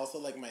 And then also,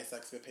 like, my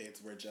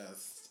sexcapades were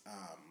just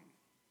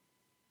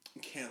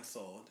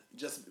canceled.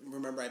 Just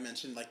remember I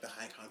mentioned, like, the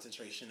high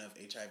concentration of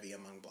HIV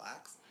among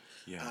blacks.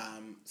 Yeah.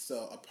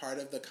 So a part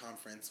of the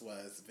conference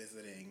was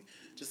visiting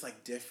just,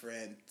 like,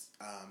 different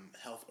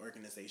health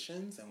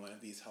organizations. And one of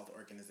these health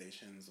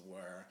organizations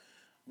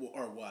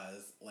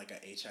was, like, a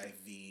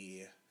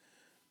HIV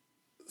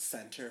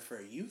center for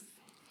youth.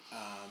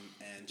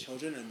 And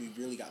children, and we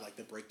really got like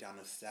the breakdown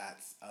of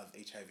stats of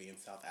HIV in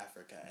South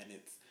Africa, and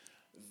it's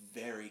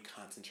very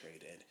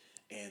concentrated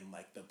in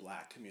like the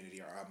black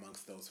community or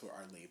amongst those who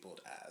are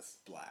labeled as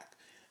black,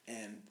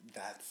 and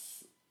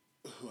that's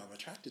who I'm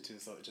attracted to.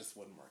 So it just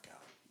wouldn't work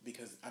out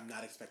because I'm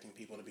not expecting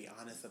people to be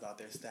honest about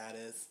their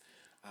status.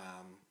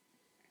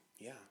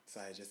 So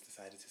I just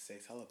decided to stay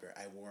celibate.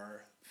 I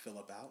wore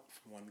Philip out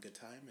for one good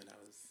time, and I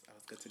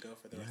was good to go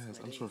for the rest of my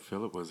days. I'm sure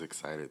Philip was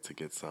excited to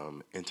get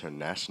some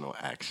international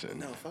action.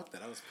 No, fuck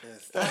that. I was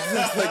pissed.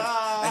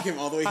 I came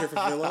all the way here for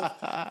Philip.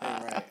 Ain't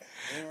right.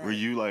 Were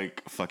you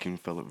like fucking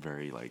Philip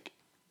very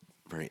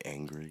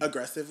angry?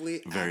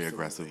 Aggressively? Very Absolutely.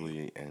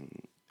 aggressively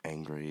and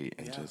angry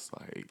and just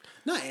like...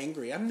 Not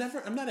angry. I'm not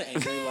an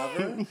angry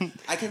lover.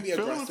 I can be aggressive.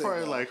 Philip was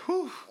probably like,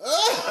 whew.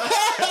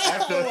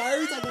 Why are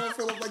you talking about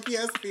Philip like he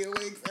has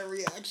feelings and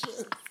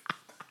reactions?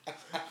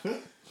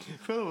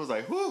 Philip was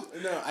like, whew.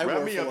 No, I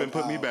wrap me Phillip up and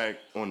put me out. back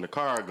on the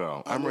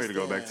cargo. I'm ready to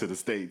go back to the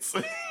States.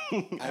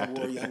 I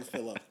wore young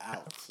Philip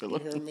out. You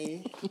hear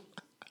me?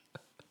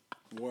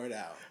 Wore it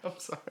out. I'm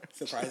sorry.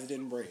 Surprised it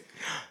didn't break.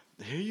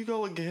 Here you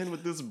go again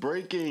with this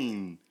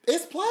breaking.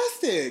 It's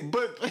plastic.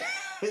 But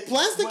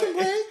plastic can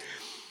break.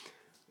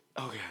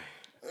 Okay.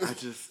 I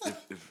just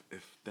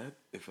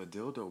if a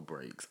dildo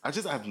breaks,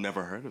 I've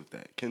never heard of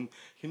that. Can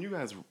you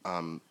guys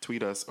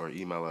tweet us or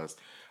email us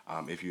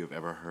If you have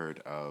ever heard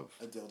of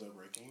A dildo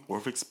breaking. or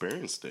have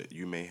experienced it,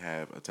 you may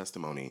have a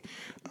testimony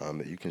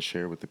that you can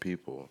share with the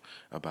people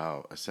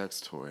about a sex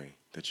toy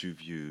that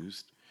you've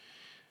used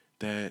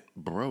that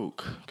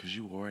broke because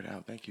you wore it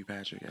out. Thank you,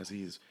 Patrick, as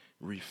he's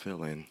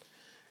refilling.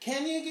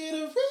 Can you get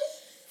a refill?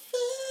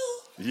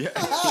 Yeah.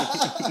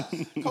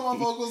 Come on,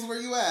 vocals,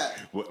 where you at?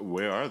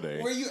 Where are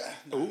they? Where you at?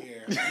 Not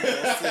here.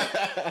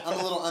 I'm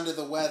a little under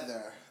the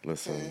weather.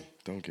 Listen, okay?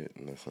 don't get,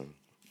 listen.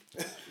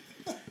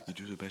 You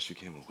do the best you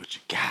can with what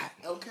you got.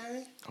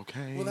 Okay.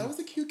 Okay. Well, that was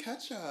a cute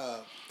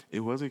catch-up. It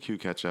was a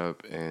cute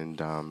catch-up,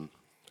 and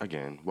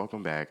again,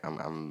 welcome back.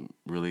 I'm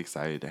really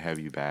excited to have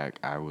you back.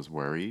 I was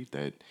worried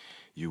that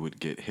you would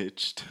get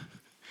hitched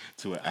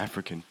to an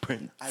African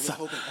prince. I was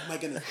hoping. Oh my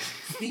goodness.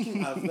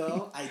 Speaking of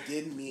though, I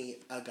did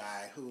meet a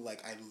guy who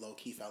like I low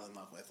key fell in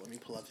love with. Let me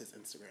pull up his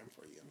Instagram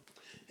for you.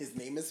 His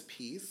name is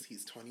Peace.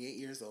 He's 28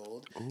 years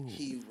old. Ooh.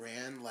 He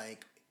ran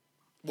like,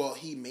 well,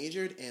 he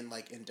majored in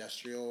like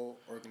industrial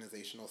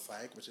organizational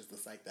psych, which is the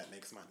psych that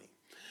makes money,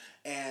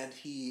 and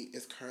he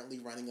is currently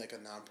running like a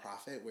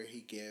nonprofit where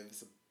he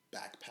gives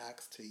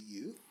backpacks to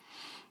youth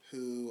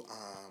who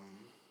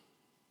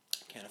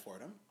can't afford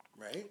them.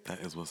 Right? That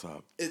is what's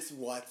up. It's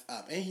what's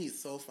up. And he's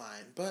so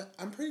fine. But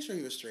I'm pretty sure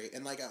he was straight.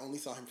 And, like, I only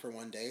saw him for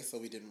one day, so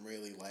we didn't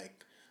really,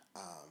 like,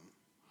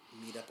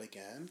 meet up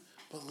again.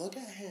 But look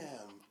at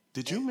him.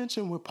 Did you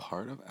mention what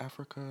part of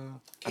Africa?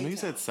 I know you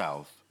said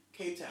South.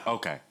 Cape Town.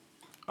 Okay.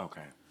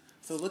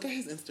 So look at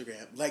his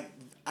Instagram. Like,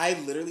 I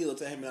literally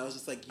looked at him and I was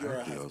just like, you're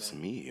a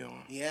husband.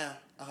 Yeah,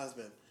 a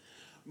husband.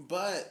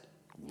 But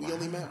we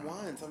only met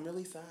once. I'm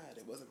really sad.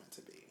 It wasn't meant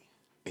to be.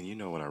 And you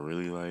know what I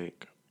really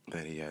like?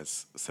 That he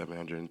has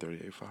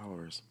 738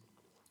 followers.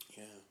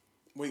 Yeah.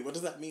 Wait, what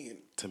does that mean?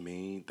 To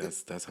me,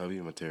 that's heavy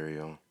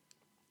material.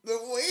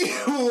 Wait,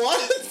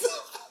 what?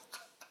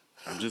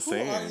 I'm just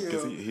saying,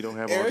 because he don't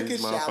have all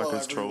these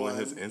motherfuckers trolling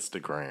his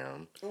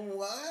Instagram.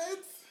 What?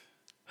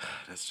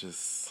 That's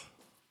just...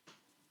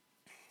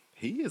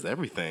 He is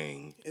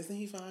everything. Isn't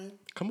he fine?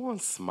 Come on,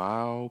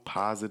 smile,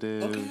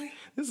 positive. Okay.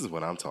 This is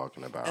what I'm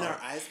talking about. And our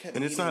eyes kept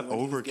and it's not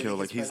overkill.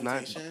 Like, he's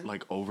not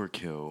like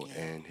overkill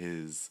and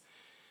his...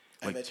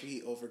 Like, I bet you he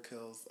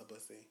overkills a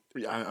pussy.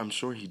 Yeah, I'm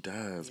sure he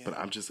does, but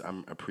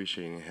I'm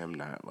appreciating him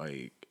not,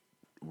 like,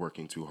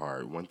 working too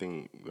hard. One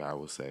thing that I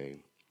will say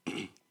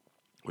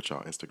with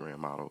y'all Instagram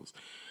models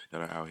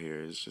that are out here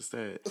is just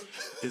that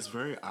it's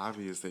very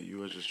obvious that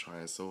you are just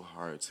trying so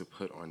hard to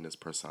put on this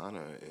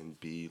persona and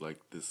be, like,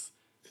 this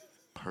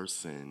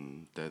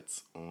person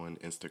that's on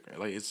Instagram.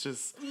 Like, it's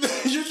just...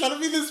 You're trying to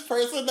be this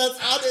person that's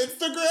on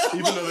Instagram?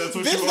 Even though that's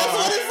what you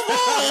are.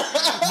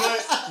 But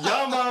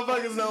y'all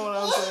motherfuckers know what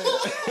I'm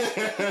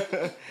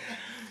saying.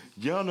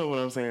 Y'all know what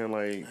I'm saying.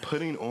 Like,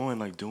 putting on,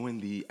 like, doing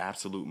the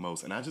absolute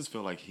most. And I just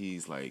feel like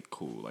he's, like,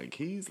 cool. Like,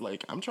 he's,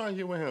 like, I'm trying to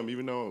get with him,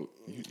 even though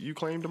you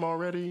claimed him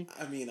already.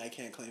 I mean, I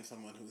can't claim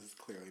someone who's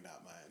clearly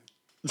not mine.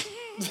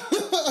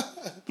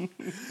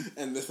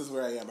 And this is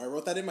where I am. I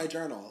wrote that in my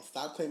journal.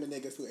 Stop claiming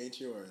niggas who ain't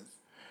yours.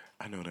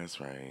 I know that's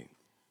right.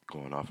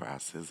 Going off our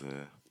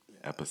SZA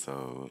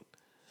episode.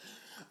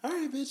 All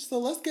right, bitch. So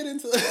let's get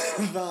into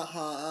the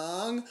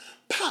hung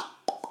pop.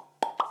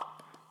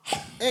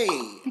 Hey.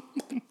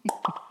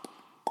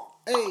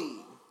 Hey.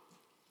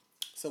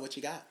 So what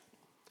you got?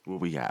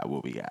 What we got?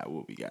 Hung pop.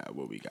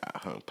 What we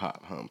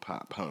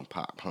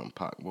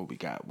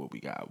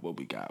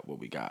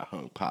got?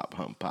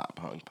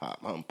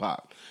 Hung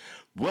pop.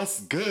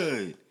 What's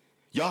good?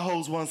 Y'all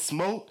hoes want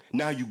smoke?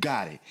 Now you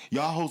got it.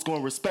 Y'all hoes gonna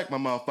respect my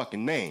motherfucking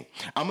name.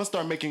 I'm gonna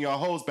start making y'all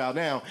hoes bow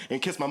down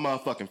and kiss my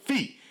motherfucking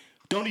feet.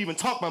 Don't even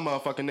talk my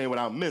motherfucking name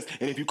without miss.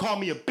 And if you call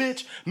me a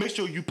bitch, make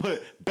sure you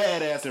put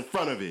badass in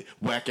front of it.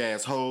 Whack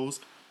ass hoes.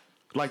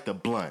 Like the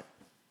blunt.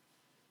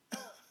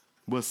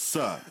 What's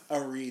up?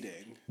 A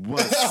reading.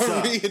 What's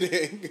up? A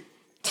reading.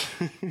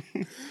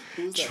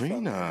 Who's that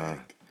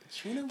Trina.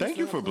 Trina, thank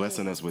you for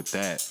blessing us with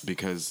that,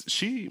 because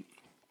she,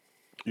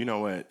 you know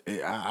what,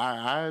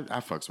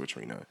 I fucks with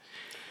Trina.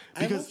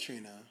 Because I love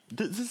Trina.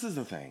 This is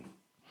the thing.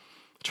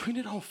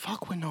 Trina don't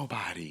fuck with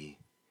nobody.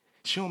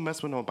 She don't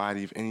mess with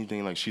nobody. If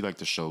anything, like, she like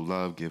to show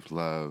love, give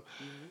love.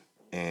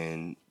 Mm-hmm.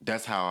 And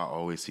that's how I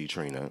always see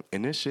Trina.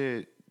 And this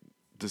shit,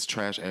 this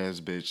trash ass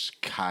bitch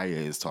Kaya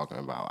is talking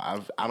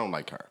about, I don't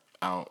like her.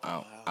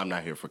 I'm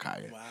not here for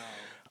Kaya.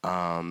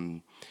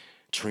 Wow.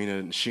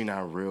 Trina, she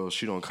not real.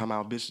 She don't come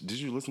out, bitch. Did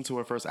you listen to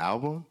her first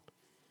album?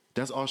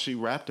 That's all she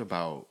rapped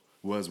about,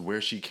 was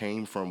where she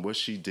came from, what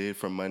she did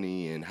for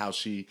money, and how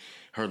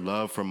her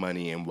love for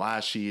money, and why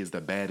she is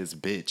the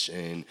baddest bitch,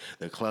 and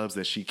the clubs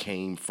that she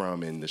came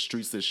from, and the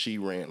streets that she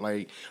ran.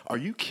 Like, are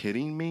you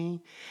kidding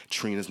me?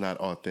 Trina's not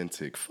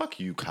authentic. Fuck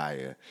you,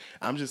 Kaya.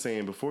 I'm just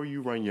saying, before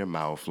you run your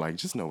mouth, like,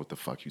 just know what the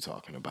fuck you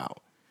talking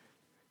about.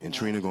 And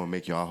Trina gonna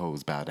make y'all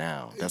hoes bow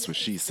down. That's what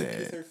she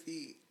said. Kiss her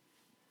feet.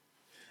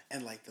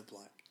 And light the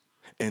blunt.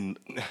 And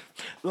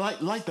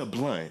light the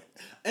blunt.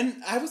 And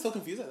I was so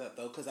confused at that,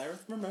 though, because I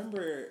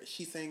remember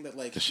she saying that,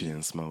 like, she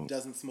didn't smoke.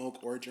 Doesn't smoke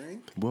or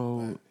drink.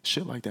 Well,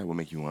 shit like that will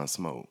make you want to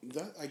smoke.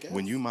 I guess.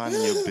 When you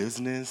minding your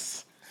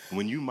business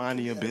When you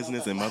minding your Yeah, I love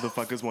business that and laugh.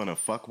 motherfuckers want to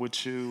fuck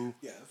with you.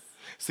 Yes.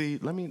 See,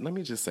 let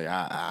me just say,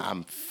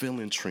 I'm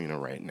feeling Trina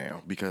right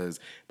now because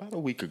about a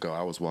week ago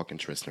I was walking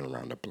Tristan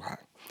around the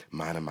block,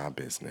 minding my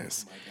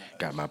business. Oh my gosh.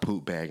 Got my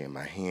poop bag in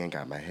my hand,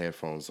 got my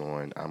headphones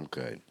on. I'm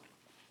good.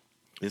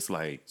 It's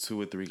like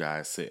 2 or 3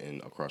 guys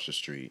sitting across the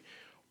street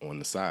on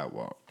the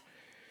sidewalk.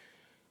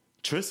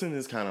 Tristan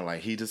is kind of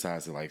like, he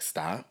decides to like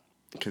stop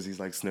because he's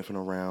like sniffing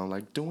around,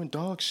 like doing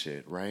dog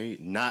shit, right?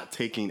 Not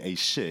taking a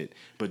shit,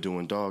 but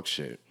doing dog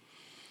shit.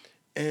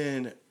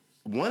 And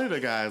one of the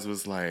guys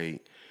was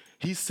like,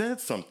 he said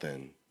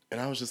something.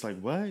 And I was just like,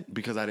 what?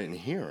 Because I didn't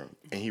hear him.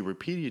 And he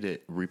repeated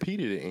it,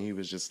 and he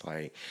was just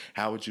like,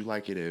 how would you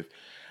like it if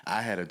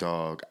I had a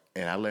dog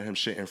and I let him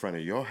shit in front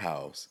of your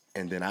house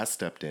and then I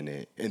stepped in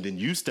it and then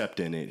you stepped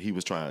in it? He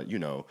was trying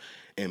to,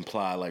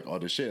 imply like all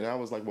this shit. And I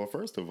was like, well,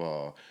 first of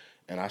all,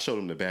 and I showed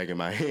him the bag in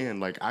my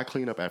hand, like I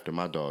clean up after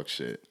my dog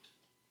shit.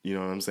 You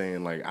know what I'm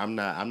saying? Like I'm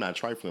not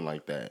trifling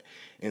like that.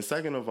 And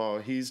second of all,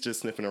 he's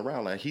just sniffing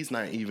around like he's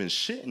not even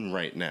shitting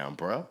right now,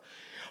 bruh.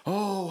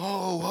 Oh,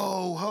 ho,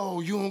 ho, ho,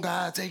 you don't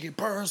gotta take it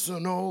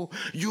personal.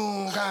 You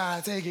don't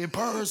gotta take it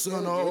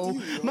personal.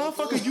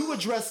 Motherfucker, you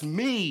addressed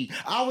me.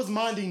 I was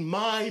minding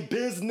my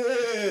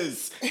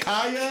business.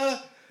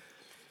 Kaya.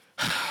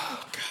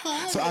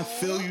 So I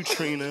feel you,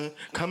 Trina,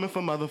 coming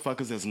from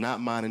motherfuckers that's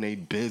not minding a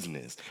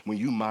business when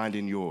you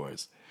minding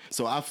yours.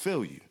 So I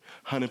feel you,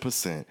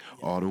 100%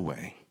 all the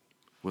way.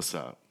 What's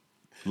up?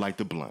 Light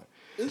the blunt.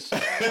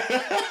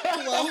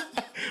 Well,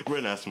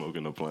 We're not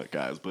smoking the blunt,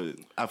 guys, but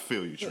I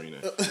feel you,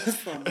 Trina.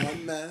 from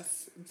one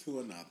mess to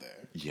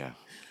another. Yeah.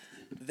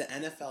 The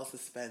NFL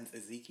suspends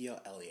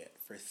Ezekiel Elliott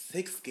for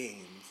 6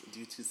 games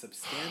due to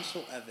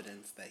substantial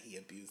evidence that he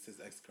abused his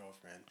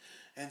ex-girlfriend.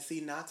 And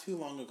see, not too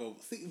long ago,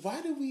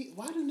 why do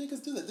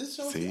niggas do that? This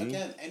shows you,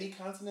 again, any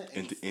continent,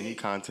 Any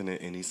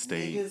continent, any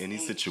state, niggas any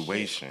ain't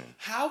situation. shit.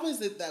 How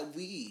is it that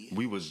we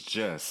was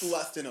just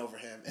lusting over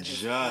him and his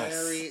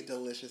very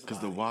delicious because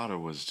the water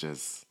was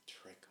just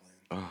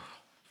trickling.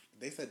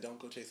 They said don't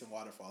go chasing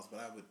waterfalls,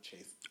 but I would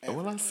chase.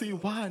 Well, I see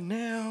why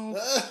now.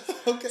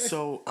 Okay.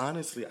 So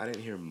honestly, I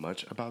didn't hear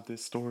much about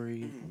this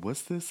story.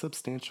 What's the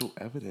substantial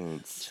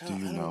evidence? Child, Do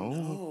you I know?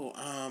 don't know.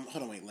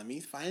 Hold on, wait. Let me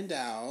find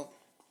out.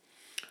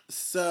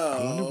 So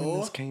I wonder when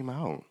this came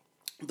out.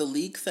 The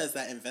league says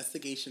that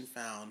investigation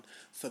found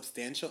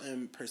substantial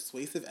and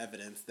persuasive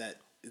evidence that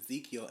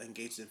Ezekiel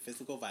engaged in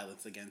physical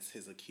violence against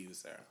his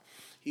accuser.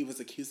 He was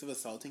accused of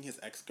assaulting his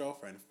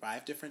ex-girlfriend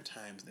 5 different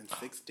times in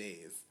 6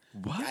 days.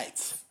 What?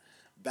 Yikes.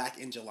 Back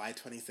in July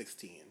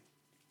 2016.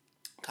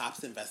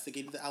 Cops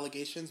investigated the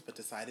allegations, but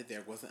decided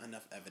there wasn't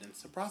enough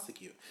evidence to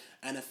prosecute.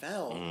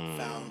 NFL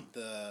found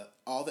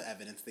all the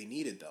evidence they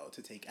needed, though,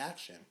 to take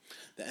action.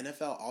 The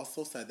NFL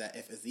also said that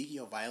if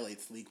Ezekiel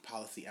violates league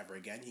policy ever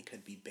again, he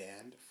could be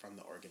banned from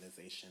the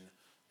organization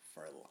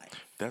for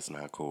life. That's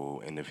not cool.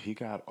 And if he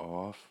got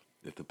off,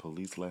 if the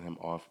police let him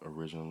off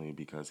originally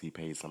because he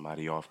paid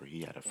somebody off or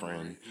he had a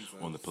friend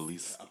on the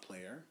police, a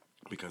player,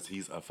 because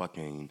he's a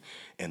fucking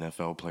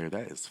NFL player,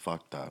 that is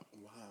fucked up.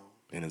 Wow.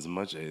 And as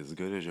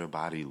good as your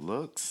body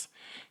looks,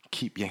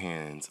 keep your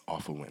hands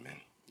off of women.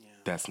 Yeah.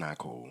 That's not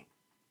cool.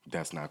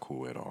 That's not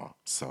cool at all.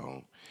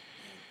 So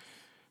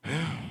you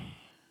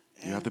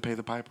have to pay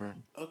the piper.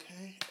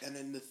 Okay. And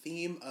then the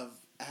theme of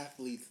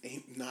athletes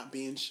ain't not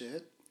being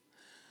shit.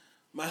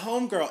 My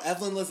homegirl,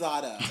 Evelyn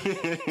Lozada.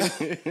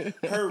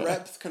 Her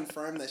reps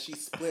confirmed that she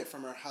split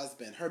from her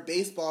husband, her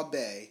baseball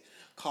bae,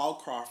 Carl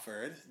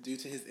Crawford, due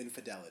to his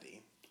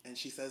infidelity. And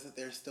she says that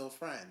they're still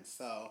friends.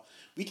 So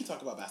we can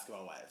talk about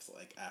Basketball Wives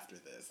after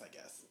this, I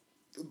guess.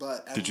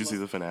 But did you see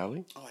the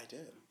finale? Oh, I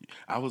did.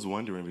 I was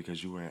wondering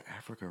because you were in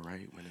Africa,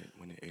 right,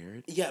 when it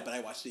aired? Yeah, but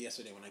I watched it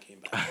yesterday when I came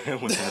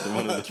back. Was that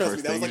one of the Trust first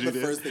me, that was things like you the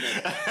did? first thing I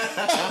did.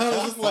 I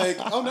was just like,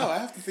 oh no, I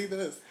have to see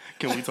this.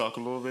 Can we talk a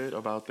little bit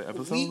about the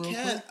episode real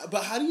quick?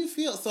 But how do you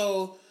feel?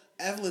 So,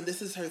 Evelyn,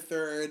 this is her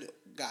third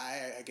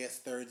guy, I guess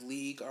third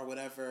league or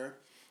whatever.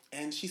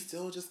 And she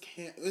still just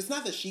can't. It's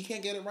not that she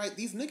can't get it right.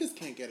 These niggas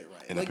can't get it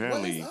right. And like,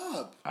 apparently, what is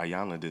up?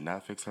 Ayanna did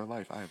not fix her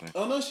life either.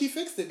 Oh, no, she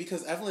fixed it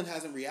because Evelyn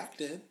hasn't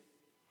reacted.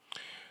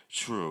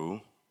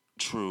 True.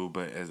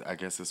 But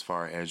as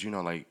far as,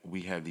 like,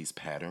 we have these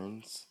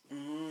patterns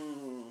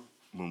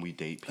when we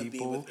date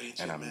people.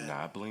 And I'm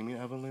not blaming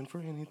Evelyn for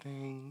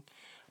anything.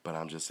 But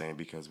I'm just saying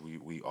because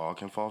we all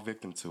can fall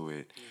victim to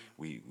it.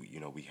 We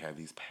have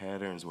these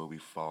patterns where we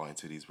fall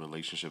into these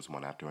relationships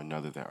one after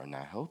another that are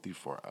not healthy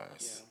for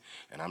us.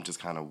 Yeah. And I'm just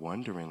kind of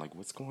wondering, like,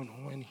 what's going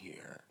on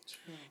here?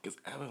 Because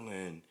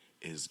Evelyn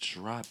is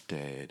drop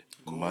dead,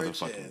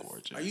 motherfucking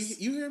gorgeous. Are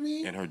you hear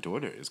me? And her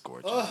daughter is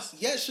gorgeous.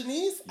 Yeah, Shanice?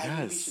 Yes.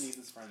 I would be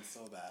Shanice's friend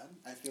so bad.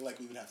 I feel like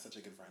we would have such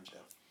a good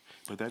friendship.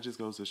 But that just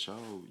goes to show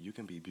you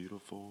can be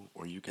beautiful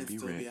or you can be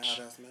rich. Be a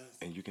hot-ass mess.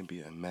 And you can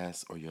be a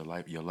mess or your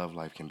love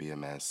life can be a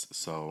mess.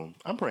 So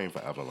I'm praying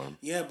for Evelyn.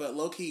 Yeah, but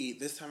low-key,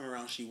 this time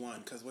around she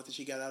won. Because what did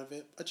she get out of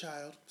it? A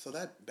child. So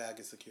that bag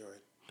is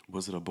secured.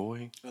 Was it a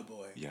boy? A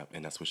boy. Yep,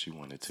 and that's what she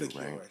wanted too,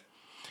 right?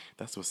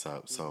 That's what's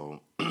up.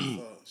 So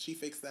so she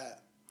fixed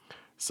that.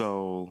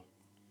 So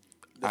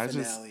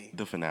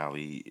The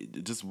finale.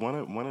 Just one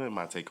of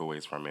my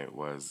takeaways from it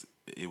was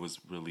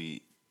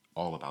really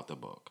all about the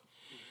book.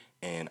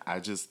 And I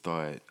just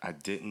thought I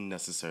didn't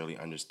necessarily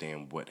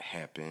understand what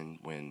happened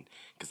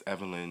because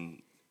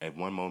Evelyn, at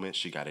one moment,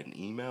 she got an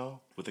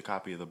email with a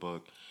copy of the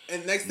book.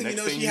 And next thing you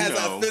know, she has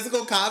a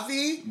physical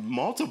copy?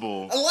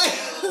 Multiple.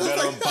 That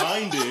are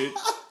binded.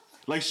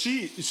 Like,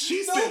 she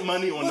spent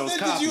money on those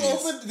copies.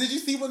 Did you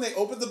see when they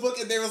opened the book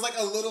and there was like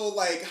a little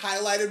like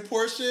highlighted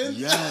portion?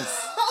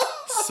 Yes.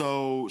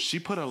 So she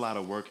put a lot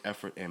of work,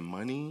 effort, and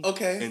money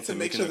into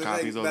making the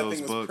copies of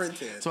those books.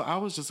 Printed. So I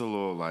was just a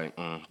little like,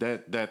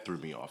 that threw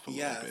me off a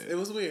little bit. Yes, it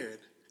was weird.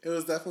 It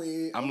was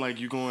definitely. I'm like,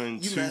 you're going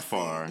too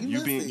far.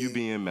 You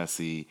being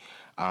messy.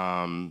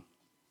 I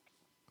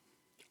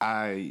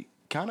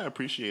kind of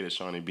appreciated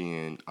Shawnee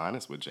being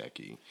honest with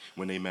Jackie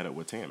when they met up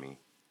with Tammy.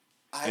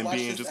 I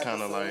watched this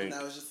episode and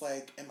I was just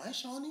like, am I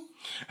Shawnee?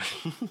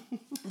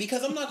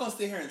 Because I'm not going to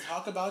sit here and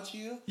talk about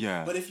you.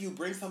 Yeah. But if you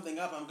bring something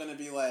up, I'm going to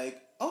be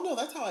like, oh no,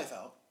 that's how I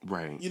felt.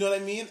 Right. You know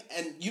what I mean?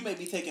 And you may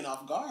be taken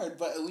off guard,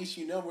 but at least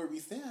you know where we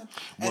stand.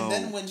 And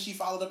then when she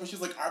followed up and she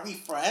was like, are we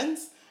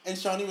friends? And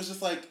Shawnee was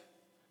just like,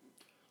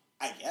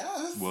 I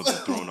guess. Well, the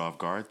thrown off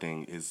guard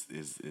thing is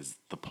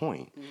the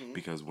point,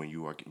 because when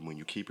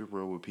you keep it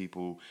real with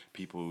people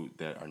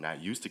that are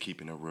not used to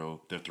keeping it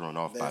real, they're thrown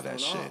off by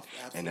that shit.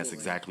 Absolutely. And that's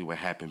exactly what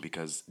happened,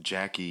 because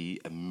Jackie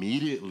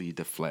immediately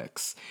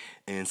deflects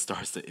and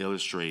starts to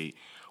illustrate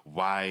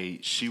why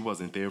she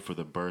wasn't there for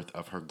the birth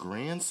of her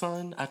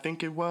grandson, I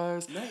think it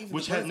was,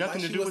 which had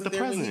nothing to do with the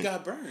present. When he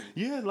got burned.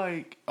 Yeah,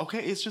 like, okay,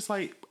 it's just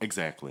like,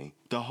 exactly.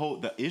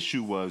 The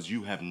issue was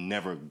you have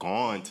never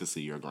gone to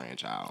see your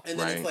grandchild. And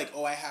then it's like,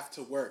 oh, I have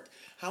to work.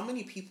 How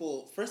many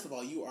people, first of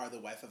all, you are the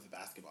wife of a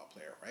basketball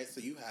player, right?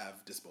 So you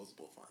have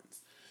disposable funds.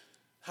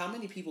 How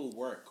many people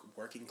work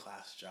working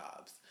class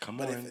jobs?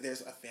 But if there's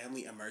a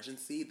family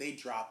emergency, they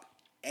drop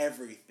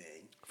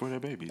everything for their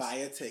babies, buy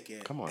a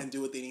ticket, and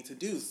do what they need to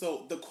do.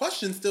 So the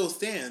question still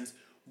stands: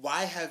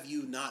 why have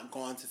you not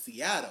gone to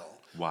Seattle?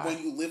 Why? When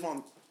you live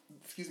on,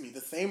 the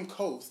same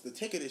coast, the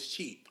ticket is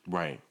cheap.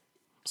 Right.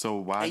 So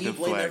why? And you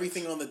blame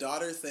everything on the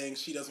daughter, saying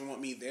she doesn't want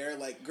me there.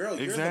 Like, girl,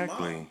 you're the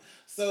mom.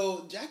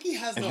 So Jackie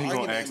has no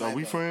argument. Gonna ask, are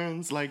we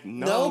friends? Like,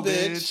 no,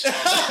 bitch.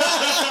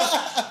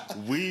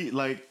 We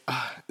like.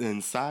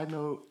 And side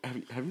note,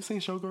 have you seen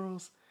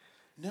Showgirls?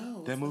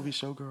 No. That movie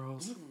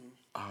Showgirls.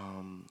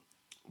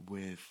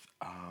 With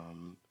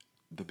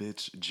the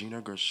bitch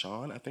Gina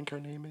Gershon, I think her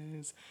name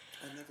is.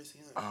 I've never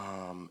seen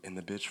her. And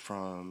the bitch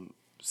from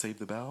Save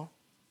the Bell.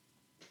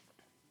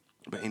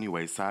 But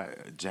anyway,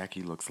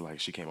 Jackie looks like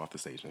she came off the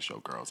stage in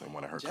Showgirls in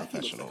one of her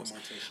confessionals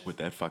with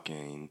that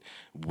fucking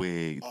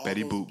wig,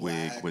 Betty Boop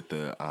wig with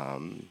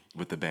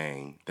the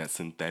bang, that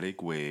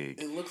synthetic wig.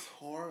 It looks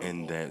horrible.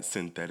 And that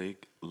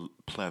synthetic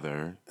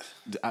pleather.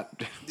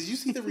 Did you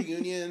see the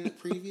reunion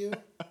preview?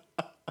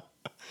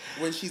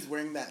 When she's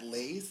wearing that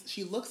lace,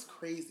 she looks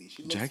crazy.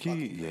 She looks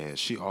Jackie,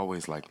 she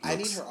always looks I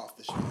need her off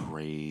the show.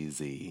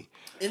 Crazy.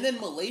 And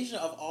then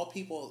Malaysia, of all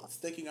people,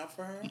 sticking up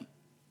for her.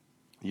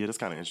 Yeah, that's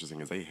kind of interesting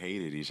because they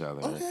hated each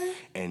other. Okay.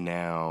 And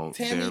now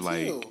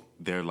Tammy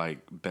they're like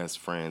best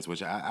friends,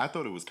 which I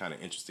thought it was kind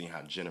of interesting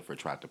how Jennifer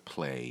tried to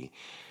play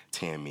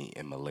Tammy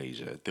and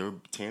Malaysia.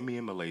 Tammy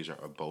and Malaysia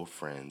are both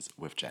friends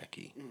with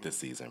Jackie this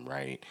season,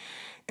 right?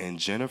 And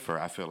Jennifer,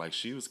 I feel like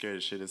she was scared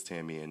as shit as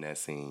Tammy in that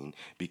scene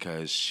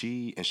because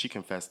she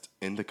confessed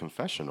in the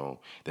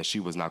confessional that she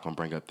was not going to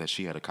bring up that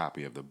she had a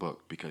copy of the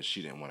book because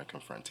she didn't want to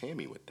confront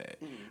Tammy with that,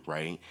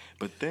 right?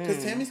 But then...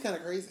 Because Tammy's kind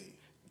of crazy.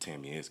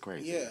 Tammy is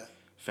crazy. Yeah.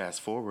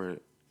 Fast forward,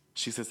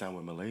 she sits down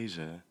with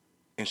Malaysia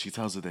and she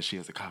tells her that she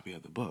has a copy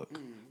of the book.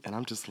 And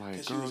I'm just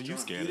like, girl, you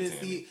scared of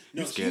Tammy.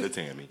 You scared of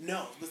Tammy.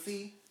 No, but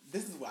see,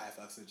 this is why I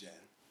fucks with Jen.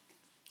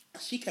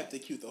 She kept it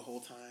cute the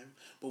whole time,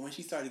 but when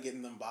she started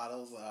getting them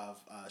bottles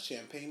of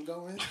champagne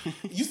going,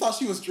 you saw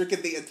she was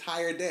drinking the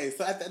entire day.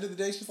 So at the end of the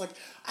day, she's like,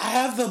 I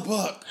have the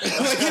book. Like,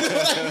 you know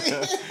what I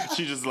mean?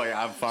 She just like,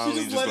 I'm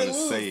finally just going to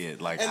say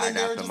it. Like, I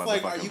got the motherfucking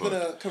like, are you going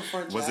to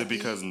confront Jackie? Was it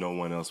because no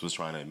one else was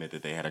trying to admit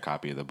that they had a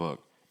copy of the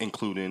book?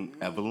 Including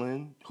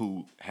Evelyn,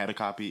 who had a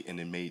copy and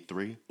then made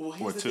 3 or 2. Well,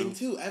 here's the thing,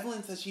 too.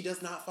 Evelyn says she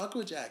does not fuck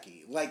with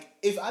Jackie. Like,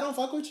 if I don't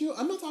fuck with you,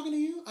 I'm not talking to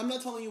you. I'm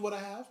not telling you what I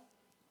have.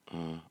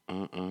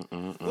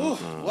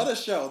 What a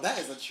show. That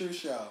is a true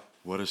show.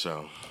 What a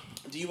show.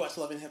 Do you watch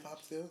Love and Hip Hop,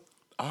 too?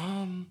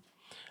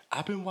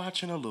 I've been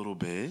watching a little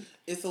bit.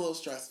 It's a little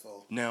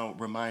stressful. Now,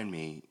 remind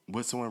me,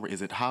 what's on?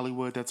 Is it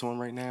Hollywood that's on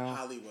right now?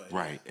 Hollywood.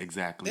 Right,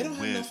 exactly. They don't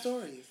have no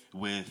stories.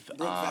 With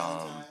Brooke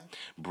Valentine.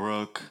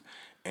 Brooke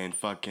and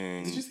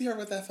fucking... Did you see her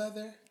with that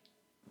feather?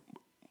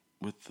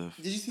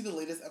 Did you see the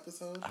latest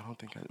episode? I don't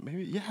think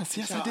maybe... Yes,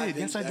 I did.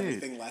 Yes, I did.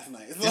 Everything last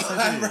night. Yes,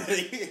 I did.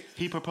 Ready.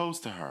 He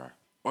proposed to her.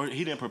 Or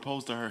he didn't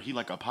propose to her. He,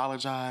 like,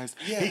 apologized.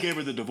 Yeah. He gave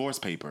her the divorce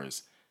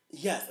papers.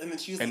 Yes, and then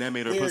she was and that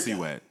made her pussy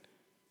wet.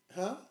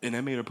 Huh? And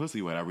that made her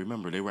pussy wet. I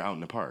remember. They were out in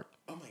the park.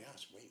 Oh, my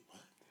gosh. Wait,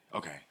 what?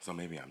 Okay, so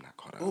maybe I'm not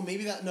caught up. Oh,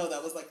 maybe that... No,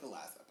 that was, like, the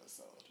last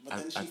episode. But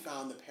then she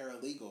found the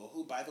paralegal,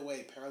 who, by the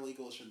way,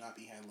 paralegals should not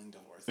be handling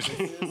divorce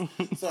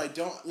cases. So I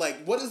don't,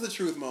 like, what is the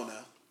truth,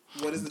 Mona?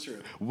 What is the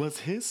truth? Was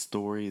his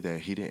story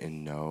that he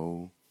didn't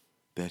know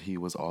that he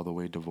was all the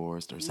way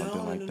divorced or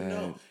something like that?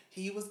 No.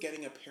 He was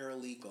getting a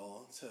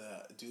paralegal to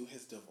do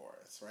his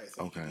divorce, right?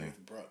 So he could be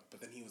with Brooke.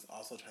 But then he was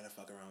also trying to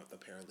fuck around with the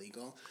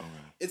paralegal. Okay.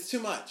 It's too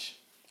much.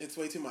 It's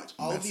way too much.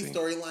 All of these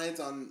storylines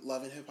on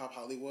Love and Hip Hop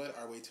Hollywood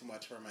are way too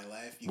much for my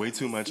life. Way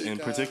too much, and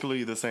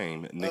particularly the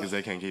same. Niggas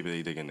that can't keep it,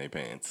 they dig in their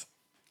pants.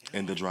 Yeah.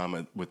 And the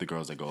drama with the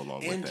girls that go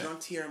along with that. And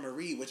drunk Tierra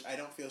Marie, which I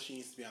don't feel she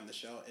needs to be on the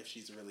show if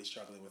she's really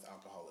struggling with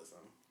alcoholism.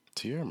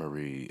 Tierra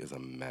Marie is a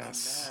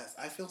mess.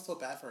 I feel so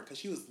bad for her because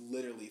she was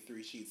literally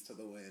 3 sheets to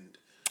the wind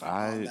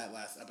on that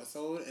last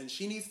episode, and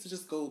she needs to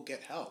just go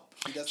get help.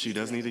 She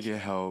does need to get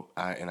help.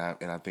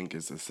 I think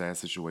it's a sad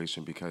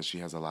situation because she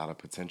has a lot of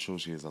potential.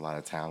 She has a lot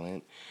of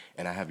talent,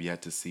 and I have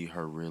yet to see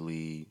her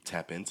really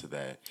tap into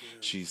that. Yeah.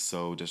 She's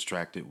so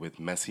distracted with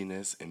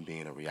messiness and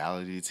being a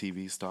reality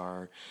TV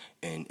star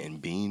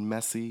and being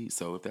messy.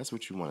 So if that's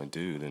what you want to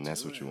do, then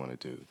that's what you want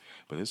to do.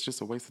 But it's just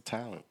a waste of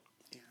talent.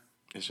 Yeah.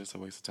 It's just a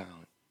waste of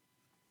talent.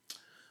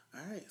 All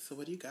right, so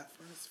what do you got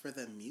for us for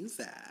the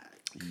music?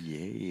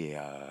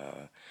 Yeah.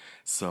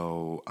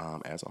 So,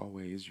 as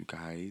always, you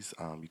guys,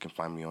 you can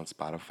find me on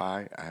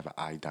Spotify. I have an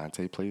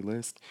iDante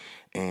playlist.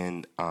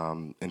 And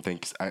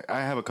thanks.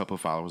 I have a couple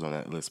of followers on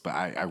that list, but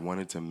I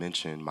wanted to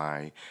mention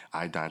my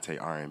iDante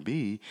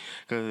R&B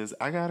because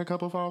I got a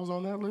couple of followers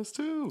on that list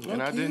too. Oh,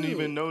 and I didn't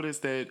even notice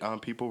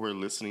that people were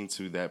listening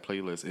to that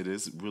playlist. It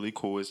is really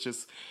cool. It's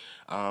just...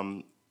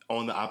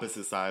 on the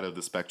opposite side of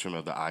the spectrum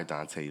of the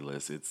iDante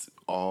list, it's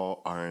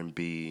all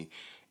R&B,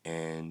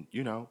 and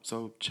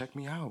so check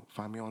me out.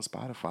 Find me on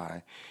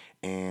Spotify,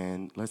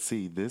 and let's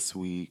see. This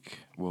week,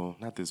 well,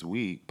 not this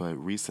week, but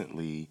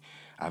recently,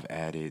 I've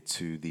added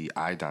to the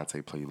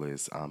iDante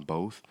playlist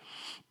both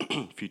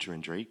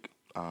featuring Drake,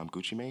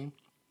 Gucci Mane,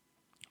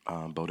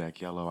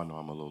 Bodak Yellow. I know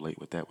I'm a little late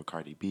with that with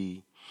Cardi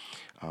B,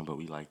 but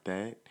we like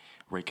that.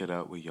 Rake It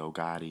Up with Yo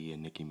Gotti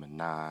and Nicki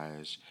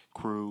Minaj.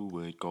 Crew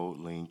with Gold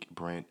Link,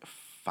 Brent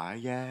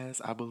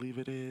Faiyaz, I believe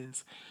it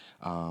is,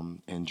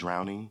 and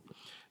Drowning.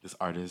 This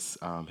artist,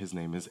 his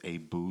name is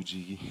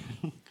Abuji.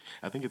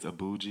 I think it's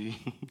Abuji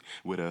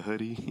with a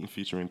hoodie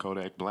featuring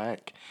Kodak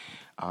Black.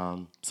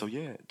 So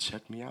yeah,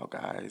 check me out,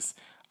 guys.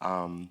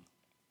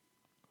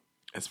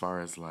 As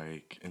far as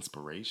like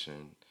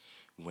inspiration,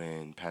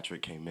 when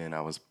Patrick came in,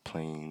 I was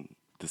playing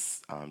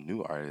this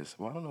new artist.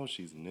 Well, I don't know if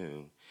she's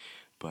new,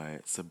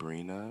 but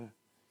Sabrina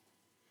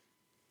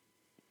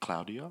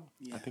Claudio,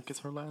 yes. I think is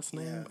her last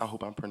name. Yes. I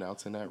hope I'm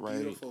pronouncing that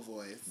right.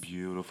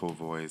 Beautiful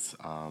voice.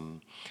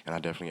 And I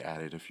definitely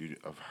added a few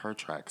of her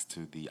tracks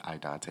to the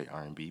iDante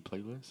R&B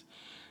playlist.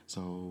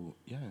 So,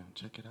 yeah,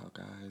 check it out,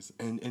 guys.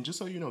 And just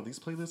so you know, these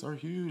playlists are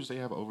huge. They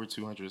have over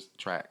 200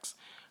 tracks.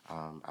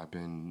 I've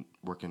been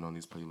working on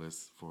these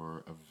playlists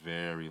for a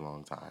very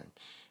long time.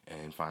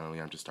 And finally,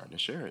 I'm just starting to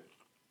share it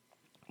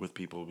with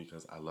people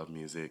because I love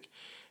music.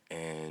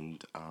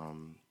 And...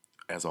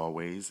 as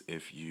always,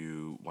 if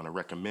you want to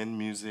recommend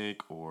music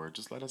or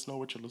just let us know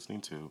what you're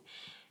listening to,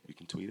 you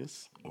can tweet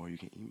us or you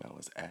can email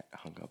us at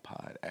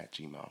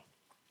hunguppod@gmail.com.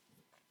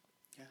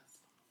 Yes.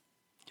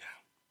 Yeah.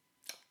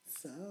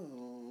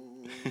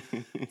 So,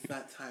 it's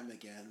that time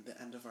again, the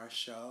end of our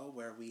show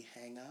where we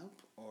hang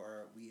up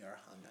or we are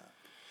hung up.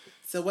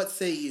 So what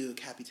say you,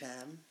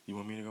 Capitan? You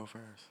want me to go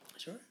first?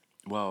 Sure.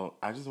 Well,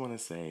 I just want to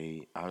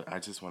say, I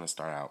just want to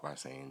start out by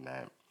saying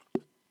that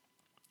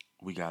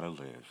we gotta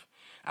live.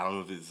 I don't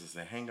know if this is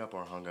a hang up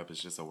or hung up. It's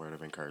just a word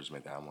of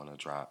encouragement that I want to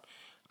drop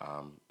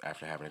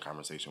after having a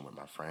conversation with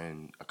my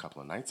friend a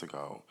couple of nights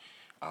ago,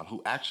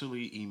 who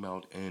actually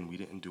emailed in. We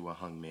didn't do a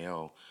hung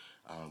mail,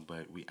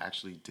 but we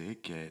actually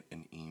did get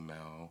an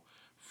email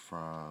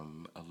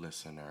from a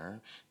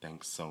listener.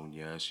 Thanks,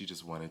 Sonia. She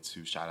just wanted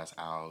to shout us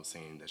out,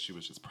 saying that she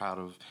was just proud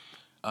of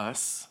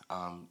us.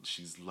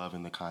 She's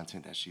loving the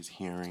content that she's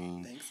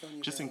hearing. Thanks,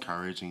 Sonia. Just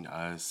encouraging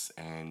us,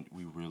 and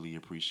we really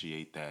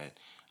appreciate that.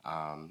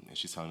 And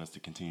she's telling us to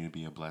continue to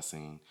be a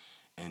blessing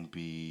and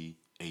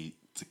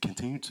to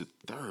continue to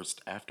thirst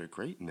after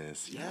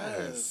greatness.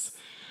 Yes.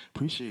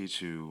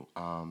 Appreciate you.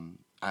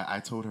 I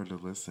told her to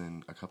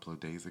listen a couple of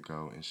days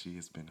ago, and she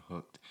has been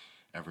hooked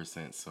ever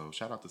since. So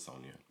shout out to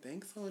Sonia.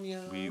 Thanks,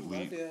 Sonia.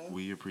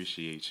 We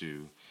appreciate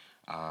you.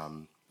 But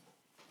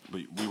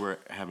we were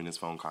having this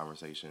phone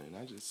conversation, and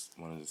I just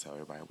wanted to tell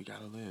everybody we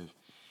gotta live.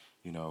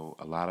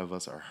 A lot of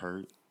us are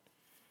hurt.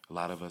 A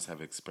lot of us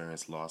have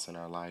experienced loss in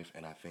our life,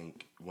 and I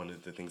think one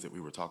of the things that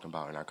we were talking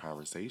about in our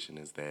conversation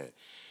is that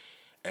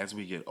as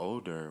we get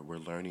older, we're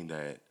learning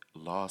that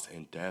loss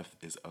and death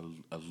is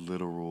a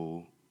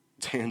literal,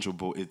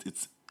 tangible,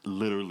 it's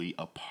literally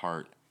a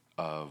part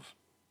of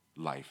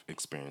life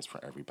experience for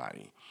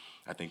everybody.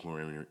 I think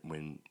when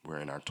we're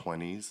in our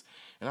 20s,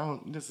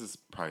 and this is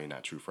probably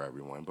not true for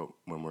everyone, but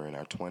when we're in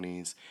our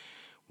 20s,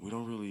 we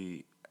don't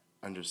really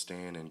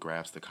understand and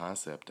grasp the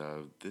concept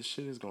of this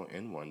shit is going to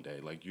end one day.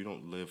 Like, you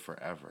don't live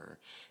forever.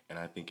 And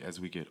I think as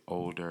we get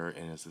older,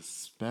 and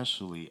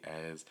especially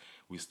as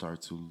we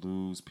start to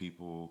lose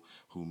people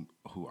who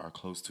are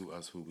close to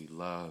us, who we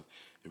love,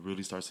 it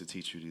really starts to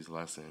teach you these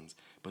lessons.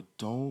 But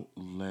don't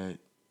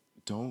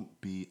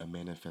be a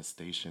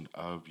manifestation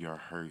of your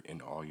hurt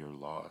and all your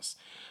loss,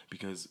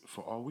 because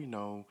for all we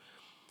know,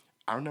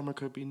 our number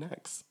could be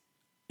next.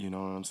 You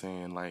know what I'm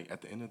saying? Like,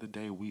 at the end of the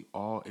day, we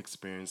all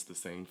experience the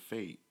same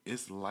fate.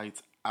 It's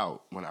lights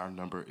out when our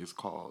number is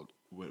called.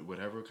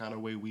 Whatever kind of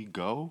way we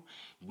go,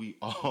 it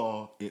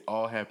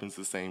all happens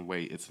the same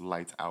way. It's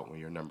lights out when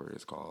your number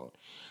is called.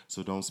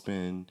 So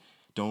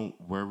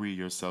don't worry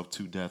yourself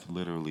to death,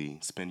 literally.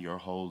 Spend your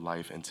whole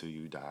life until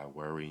you die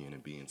worrying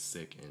and being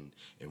sick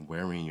and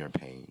wearing your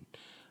pain.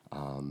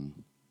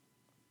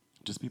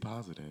 Just be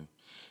positive.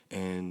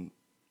 And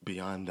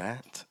beyond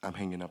that, I'm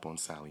hanging up on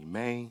Sally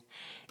Mae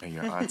and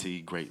your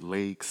auntie Great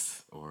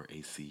Lakes or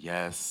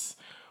ACS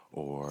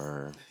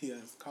or...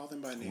 Yes, call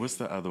them by name. What's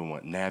the other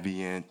one?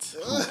 Navient.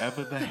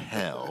 Whoever the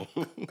hell.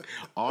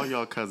 All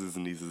y'all cousins,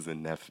 nieces,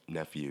 and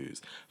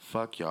nephews.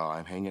 Fuck y'all.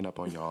 I'm hanging up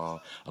on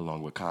y'all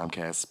along with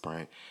Comcast,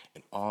 Sprint,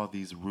 and all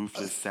these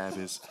ruthless,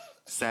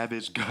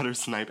 savage gutter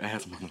snipe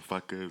ass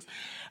motherfuckers.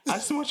 I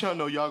just want y'all to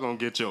know y'all gonna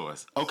get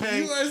yours,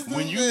 okay?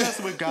 When you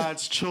mess with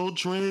God's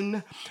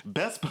children,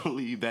 best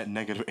believe that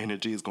negative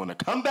energy is gonna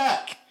come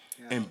back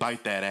and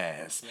bite that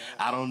ass.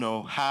 Yeah. I don't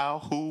know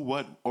how, who,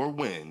 what, or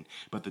when,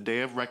 but the day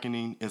of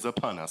reckoning is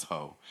upon us,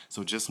 ho.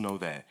 So just know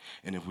that.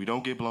 And if we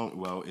don't get blown,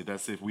 well,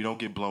 that's if we don't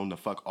get blown the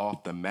fuck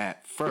off the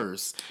mat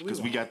first,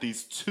 because we got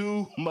these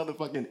two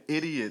motherfucking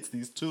idiots,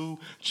 these two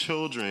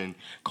children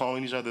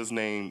calling each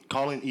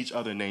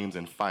other names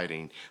and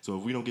fighting. So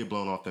if we don't get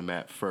blown off the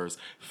mat first,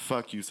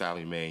 fuck you,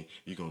 Sally Mae,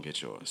 you're gonna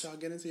get yours. Y'all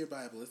get into your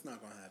Bible. It's not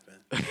gonna happen.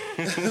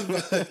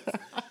 But,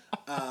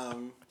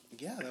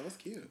 yeah, that was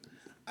cute.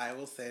 I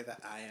will say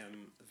that I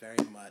am very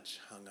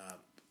much hung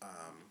up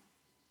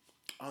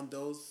on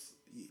those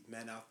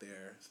men out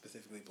there,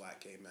 specifically Black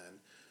gay men,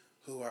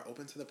 who are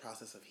open to the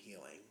process of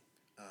healing,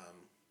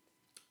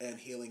 and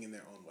healing in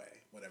their own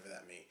way, whatever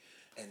that may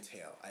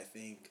entail. I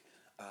think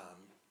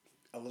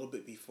a little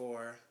bit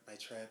before my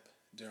trip,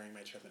 during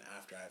my trip, and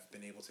after, I've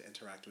been able to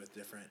interact with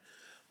different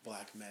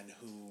Black men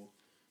who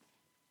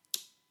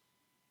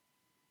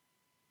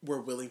were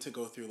willing to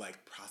go through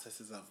like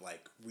processes of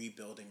like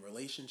rebuilding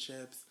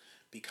relationships,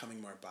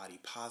 becoming more body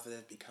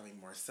positive, becoming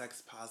more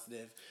sex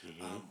positive,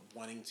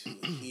 wanting to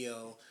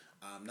heal,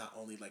 not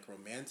only like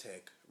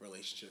romantic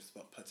relationships,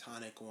 but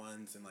platonic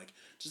ones, and like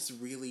just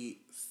really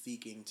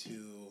seeking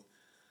to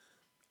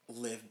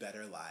live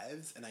better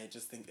lives. And I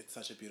just think it's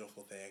such a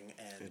beautiful thing,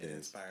 and it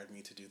inspired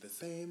me to do the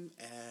same.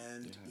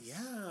 And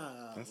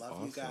love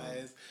awesome. You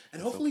guys.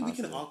 And hopefully we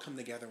can all come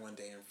together one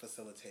day and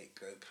facilitate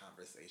good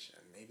conversation.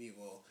 Maybe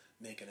we'll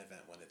make an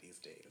event one of these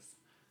days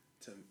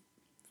to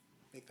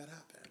make that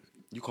happen.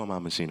 You call my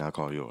machine, I'll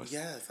call yours.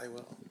 Yes, I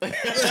will.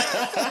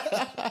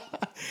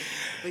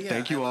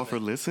 Thank you all for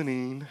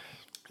listening.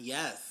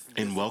 Yes.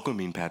 And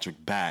welcoming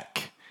Patrick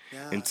back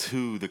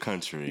into the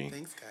country.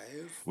 Thanks,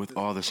 guys. With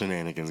all the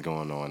shenanigans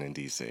going on in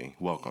D.C.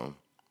 Welcome.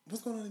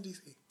 What's going on in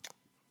D.C.?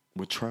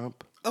 With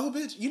Trump? Oh,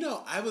 bitch.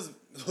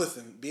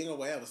 Being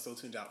away, I was so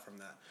tuned out from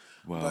that.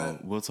 Well,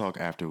 we'll talk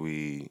after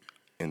we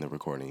end the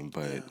recording,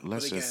 but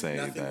let's just say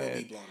that nothing will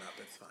be blown up.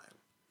 It's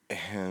fine.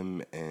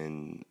 Him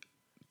and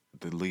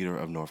the leader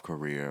of North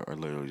Korea are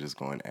literally just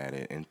going at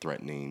it and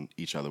threatening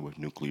each other with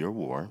nuclear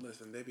war.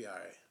 Listen, they be all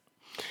right.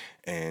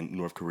 And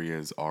North Korea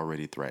is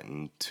already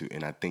threatened to,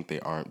 and I think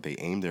they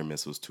aim their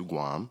missiles to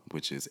Guam,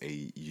 which is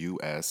a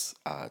U.S.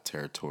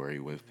 Territory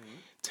with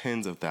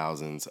tens of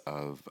thousands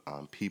of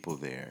people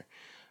there.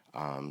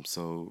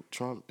 So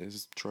Trump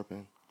is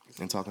tripping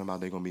and talking about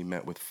they're going to be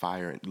met with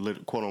fire,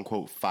 quote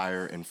unquote,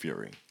 fire and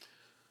fury,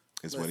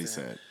 is what he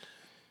said.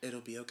 It'll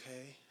be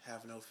okay.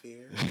 Have no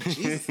fear.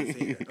 Jesus is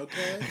here,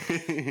 okay?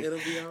 It'll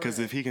be all right. Because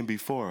if he can be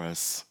for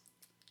us.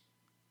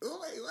 Oh,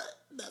 wait,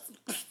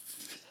 what?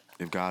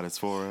 If God is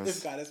for us.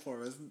 If God is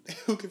for us,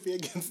 who can be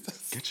against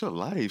us? Get your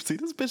life. See,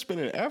 this bitch been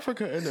in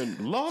Africa and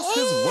then lost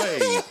his way.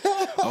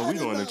 Oh, we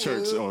going to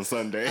church on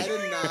Sunday. I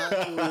did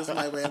not lose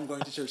my way. I'm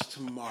going to church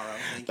tomorrow.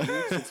 Thank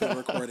you, since we're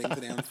recording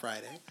today on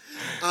Friday.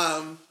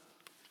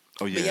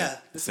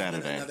 This Saturday.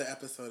 has been another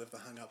episode of the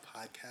Hung Up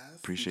Podcast.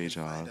 Appreciate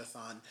y'all. Find us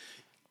on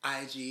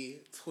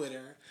IG,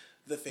 Twitter,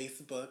 the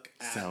Facebook,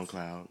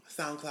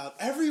 SoundCloud,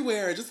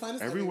 everywhere. Just find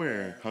us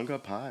everywhere. Hung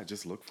Up Pod.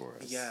 Just look for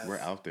us. Yes. We're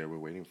out there. We're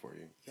waiting for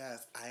you.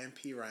 Yes. I am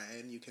P.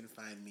 Ryan. You can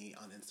find me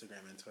on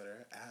Instagram and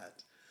Twitter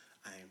at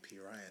I am P.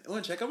 Ryan. Oh,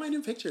 and check out my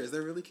new pictures.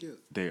 They're really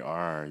cute. They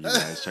are. You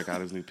guys check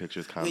out his new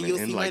pictures. Comment you'll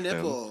and see like my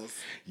nipples.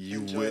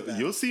 Them.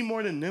 You'll see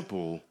more than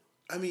nipple.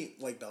 I mean,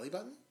 like belly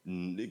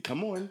button?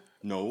 Come on.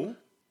 No.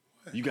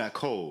 You got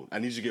cold. I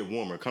need you to get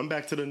warmer. Come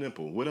back to the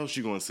nipple. What else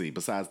you gonna see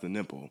besides the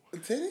nipple?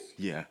 Titty?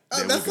 Yeah.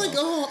 That's like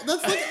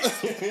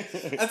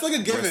that's like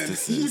a given.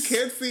 You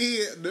can't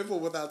see nipple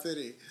without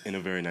titty. In a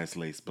very nice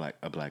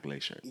a black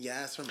lace shirt.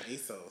 Yes, from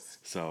ASOS.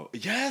 So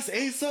yes,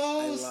 ASOS.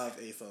 I love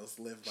ASOS.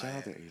 Live by Shout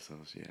out it. to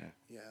ASOS. Yeah.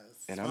 Yes.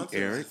 And Sponsor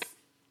I'm Eric. us.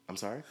 I'm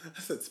sorry. I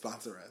said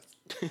sponsor us.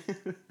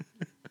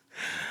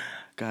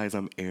 Guys,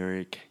 I'm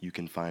Eric. You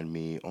can find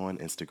me on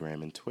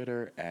Instagram and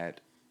Twitter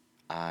at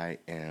I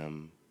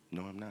am.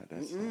 No, I'm not.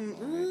 That's not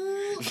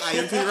right. I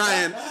am P.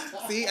 Ryan.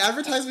 See,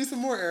 advertise me some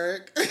more,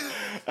 Eric.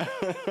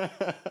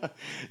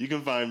 You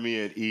can find me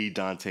at E.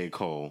 Dante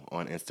Cole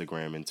on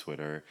Instagram and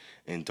Twitter.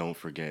 And don't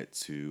forget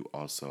to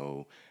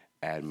also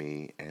add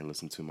me and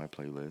listen to my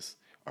playlist,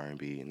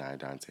 R&B and I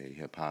Dante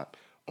Hip Hop,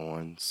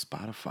 on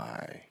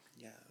Spotify.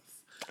 Yes.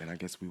 And I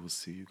guess we will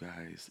see you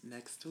guys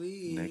next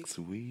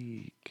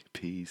week.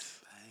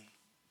 Peace.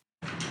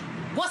 Bye.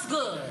 What's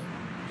good?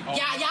 Y'all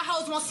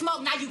hoes want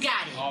smoke, now you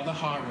got it. All the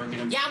hard work.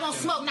 Y'all want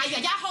smoke, now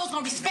y'all hoes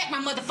gonna respect my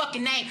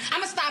motherfucking name.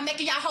 I'ma start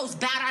making y'all hoes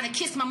bow down and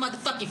kiss my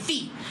motherfucking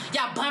feet.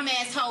 Y'all bum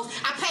ass hoes.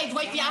 I paved the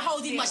way for y'all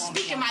hoes even much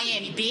speak in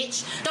Miami,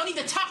 bitch. Don't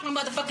even talk my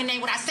motherfucking name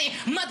without saying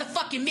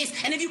motherfucking miss.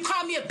 And if you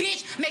call me a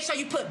bitch, make sure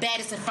you put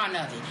baddest in front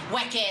of it.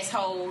 Whack ass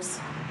hoes.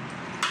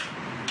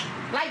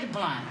 Light the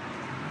blunt.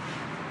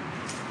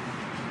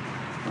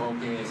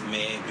 Broke ass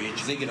mad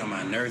bitches. They get on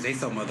my nerves. They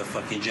so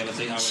motherfucking jealous.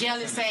 They always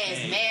Jealous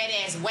ass, mad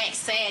ass, whack,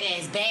 sad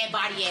ass, bad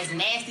body ass,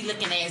 nasty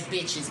looking ass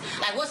bitches.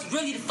 Like, what's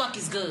really the fuck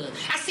is good?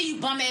 I see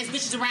you bum ass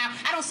bitches around.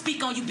 I don't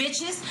speak on you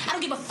bitches. I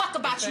don't give a fuck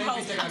about you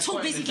hoes. I'm too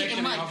busy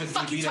getting money.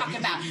 Fuck you talking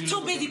about?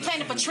 Too busy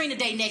planning for Trina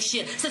Day next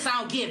year since I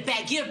don't give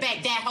back. Give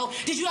back that hoe.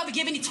 Did you ever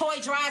give any toy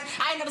drives?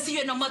 I ain't never see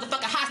you at no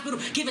motherfucking hospital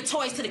giving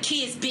toys to the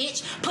kids,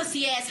 bitch.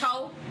 Pussy ass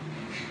hoe.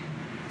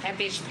 That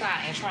bitch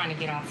plotting trying to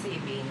get on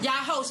TV. Y'all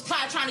hoes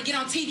plotting trying to get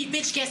on TV,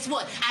 bitch. Guess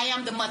what? I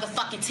am the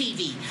motherfucking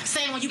TV.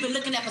 Same one you've been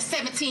looking at for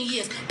 17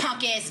 years,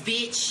 punk ass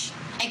bitch.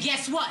 And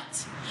guess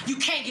what? You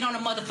can't get on a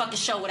motherfucking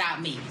show without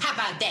me. How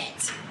about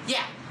that?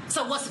 Yeah.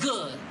 So what's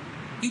good?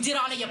 You did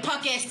all of your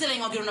punk ass, still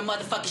ain't gonna get on the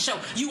motherfucking show.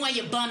 You and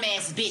your bum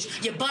ass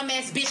bitch. Your bum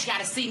ass bitch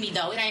gotta see me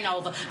though. It ain't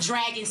over.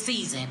 Dragon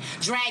season,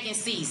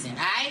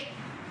 alright?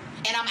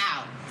 And I'm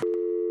out.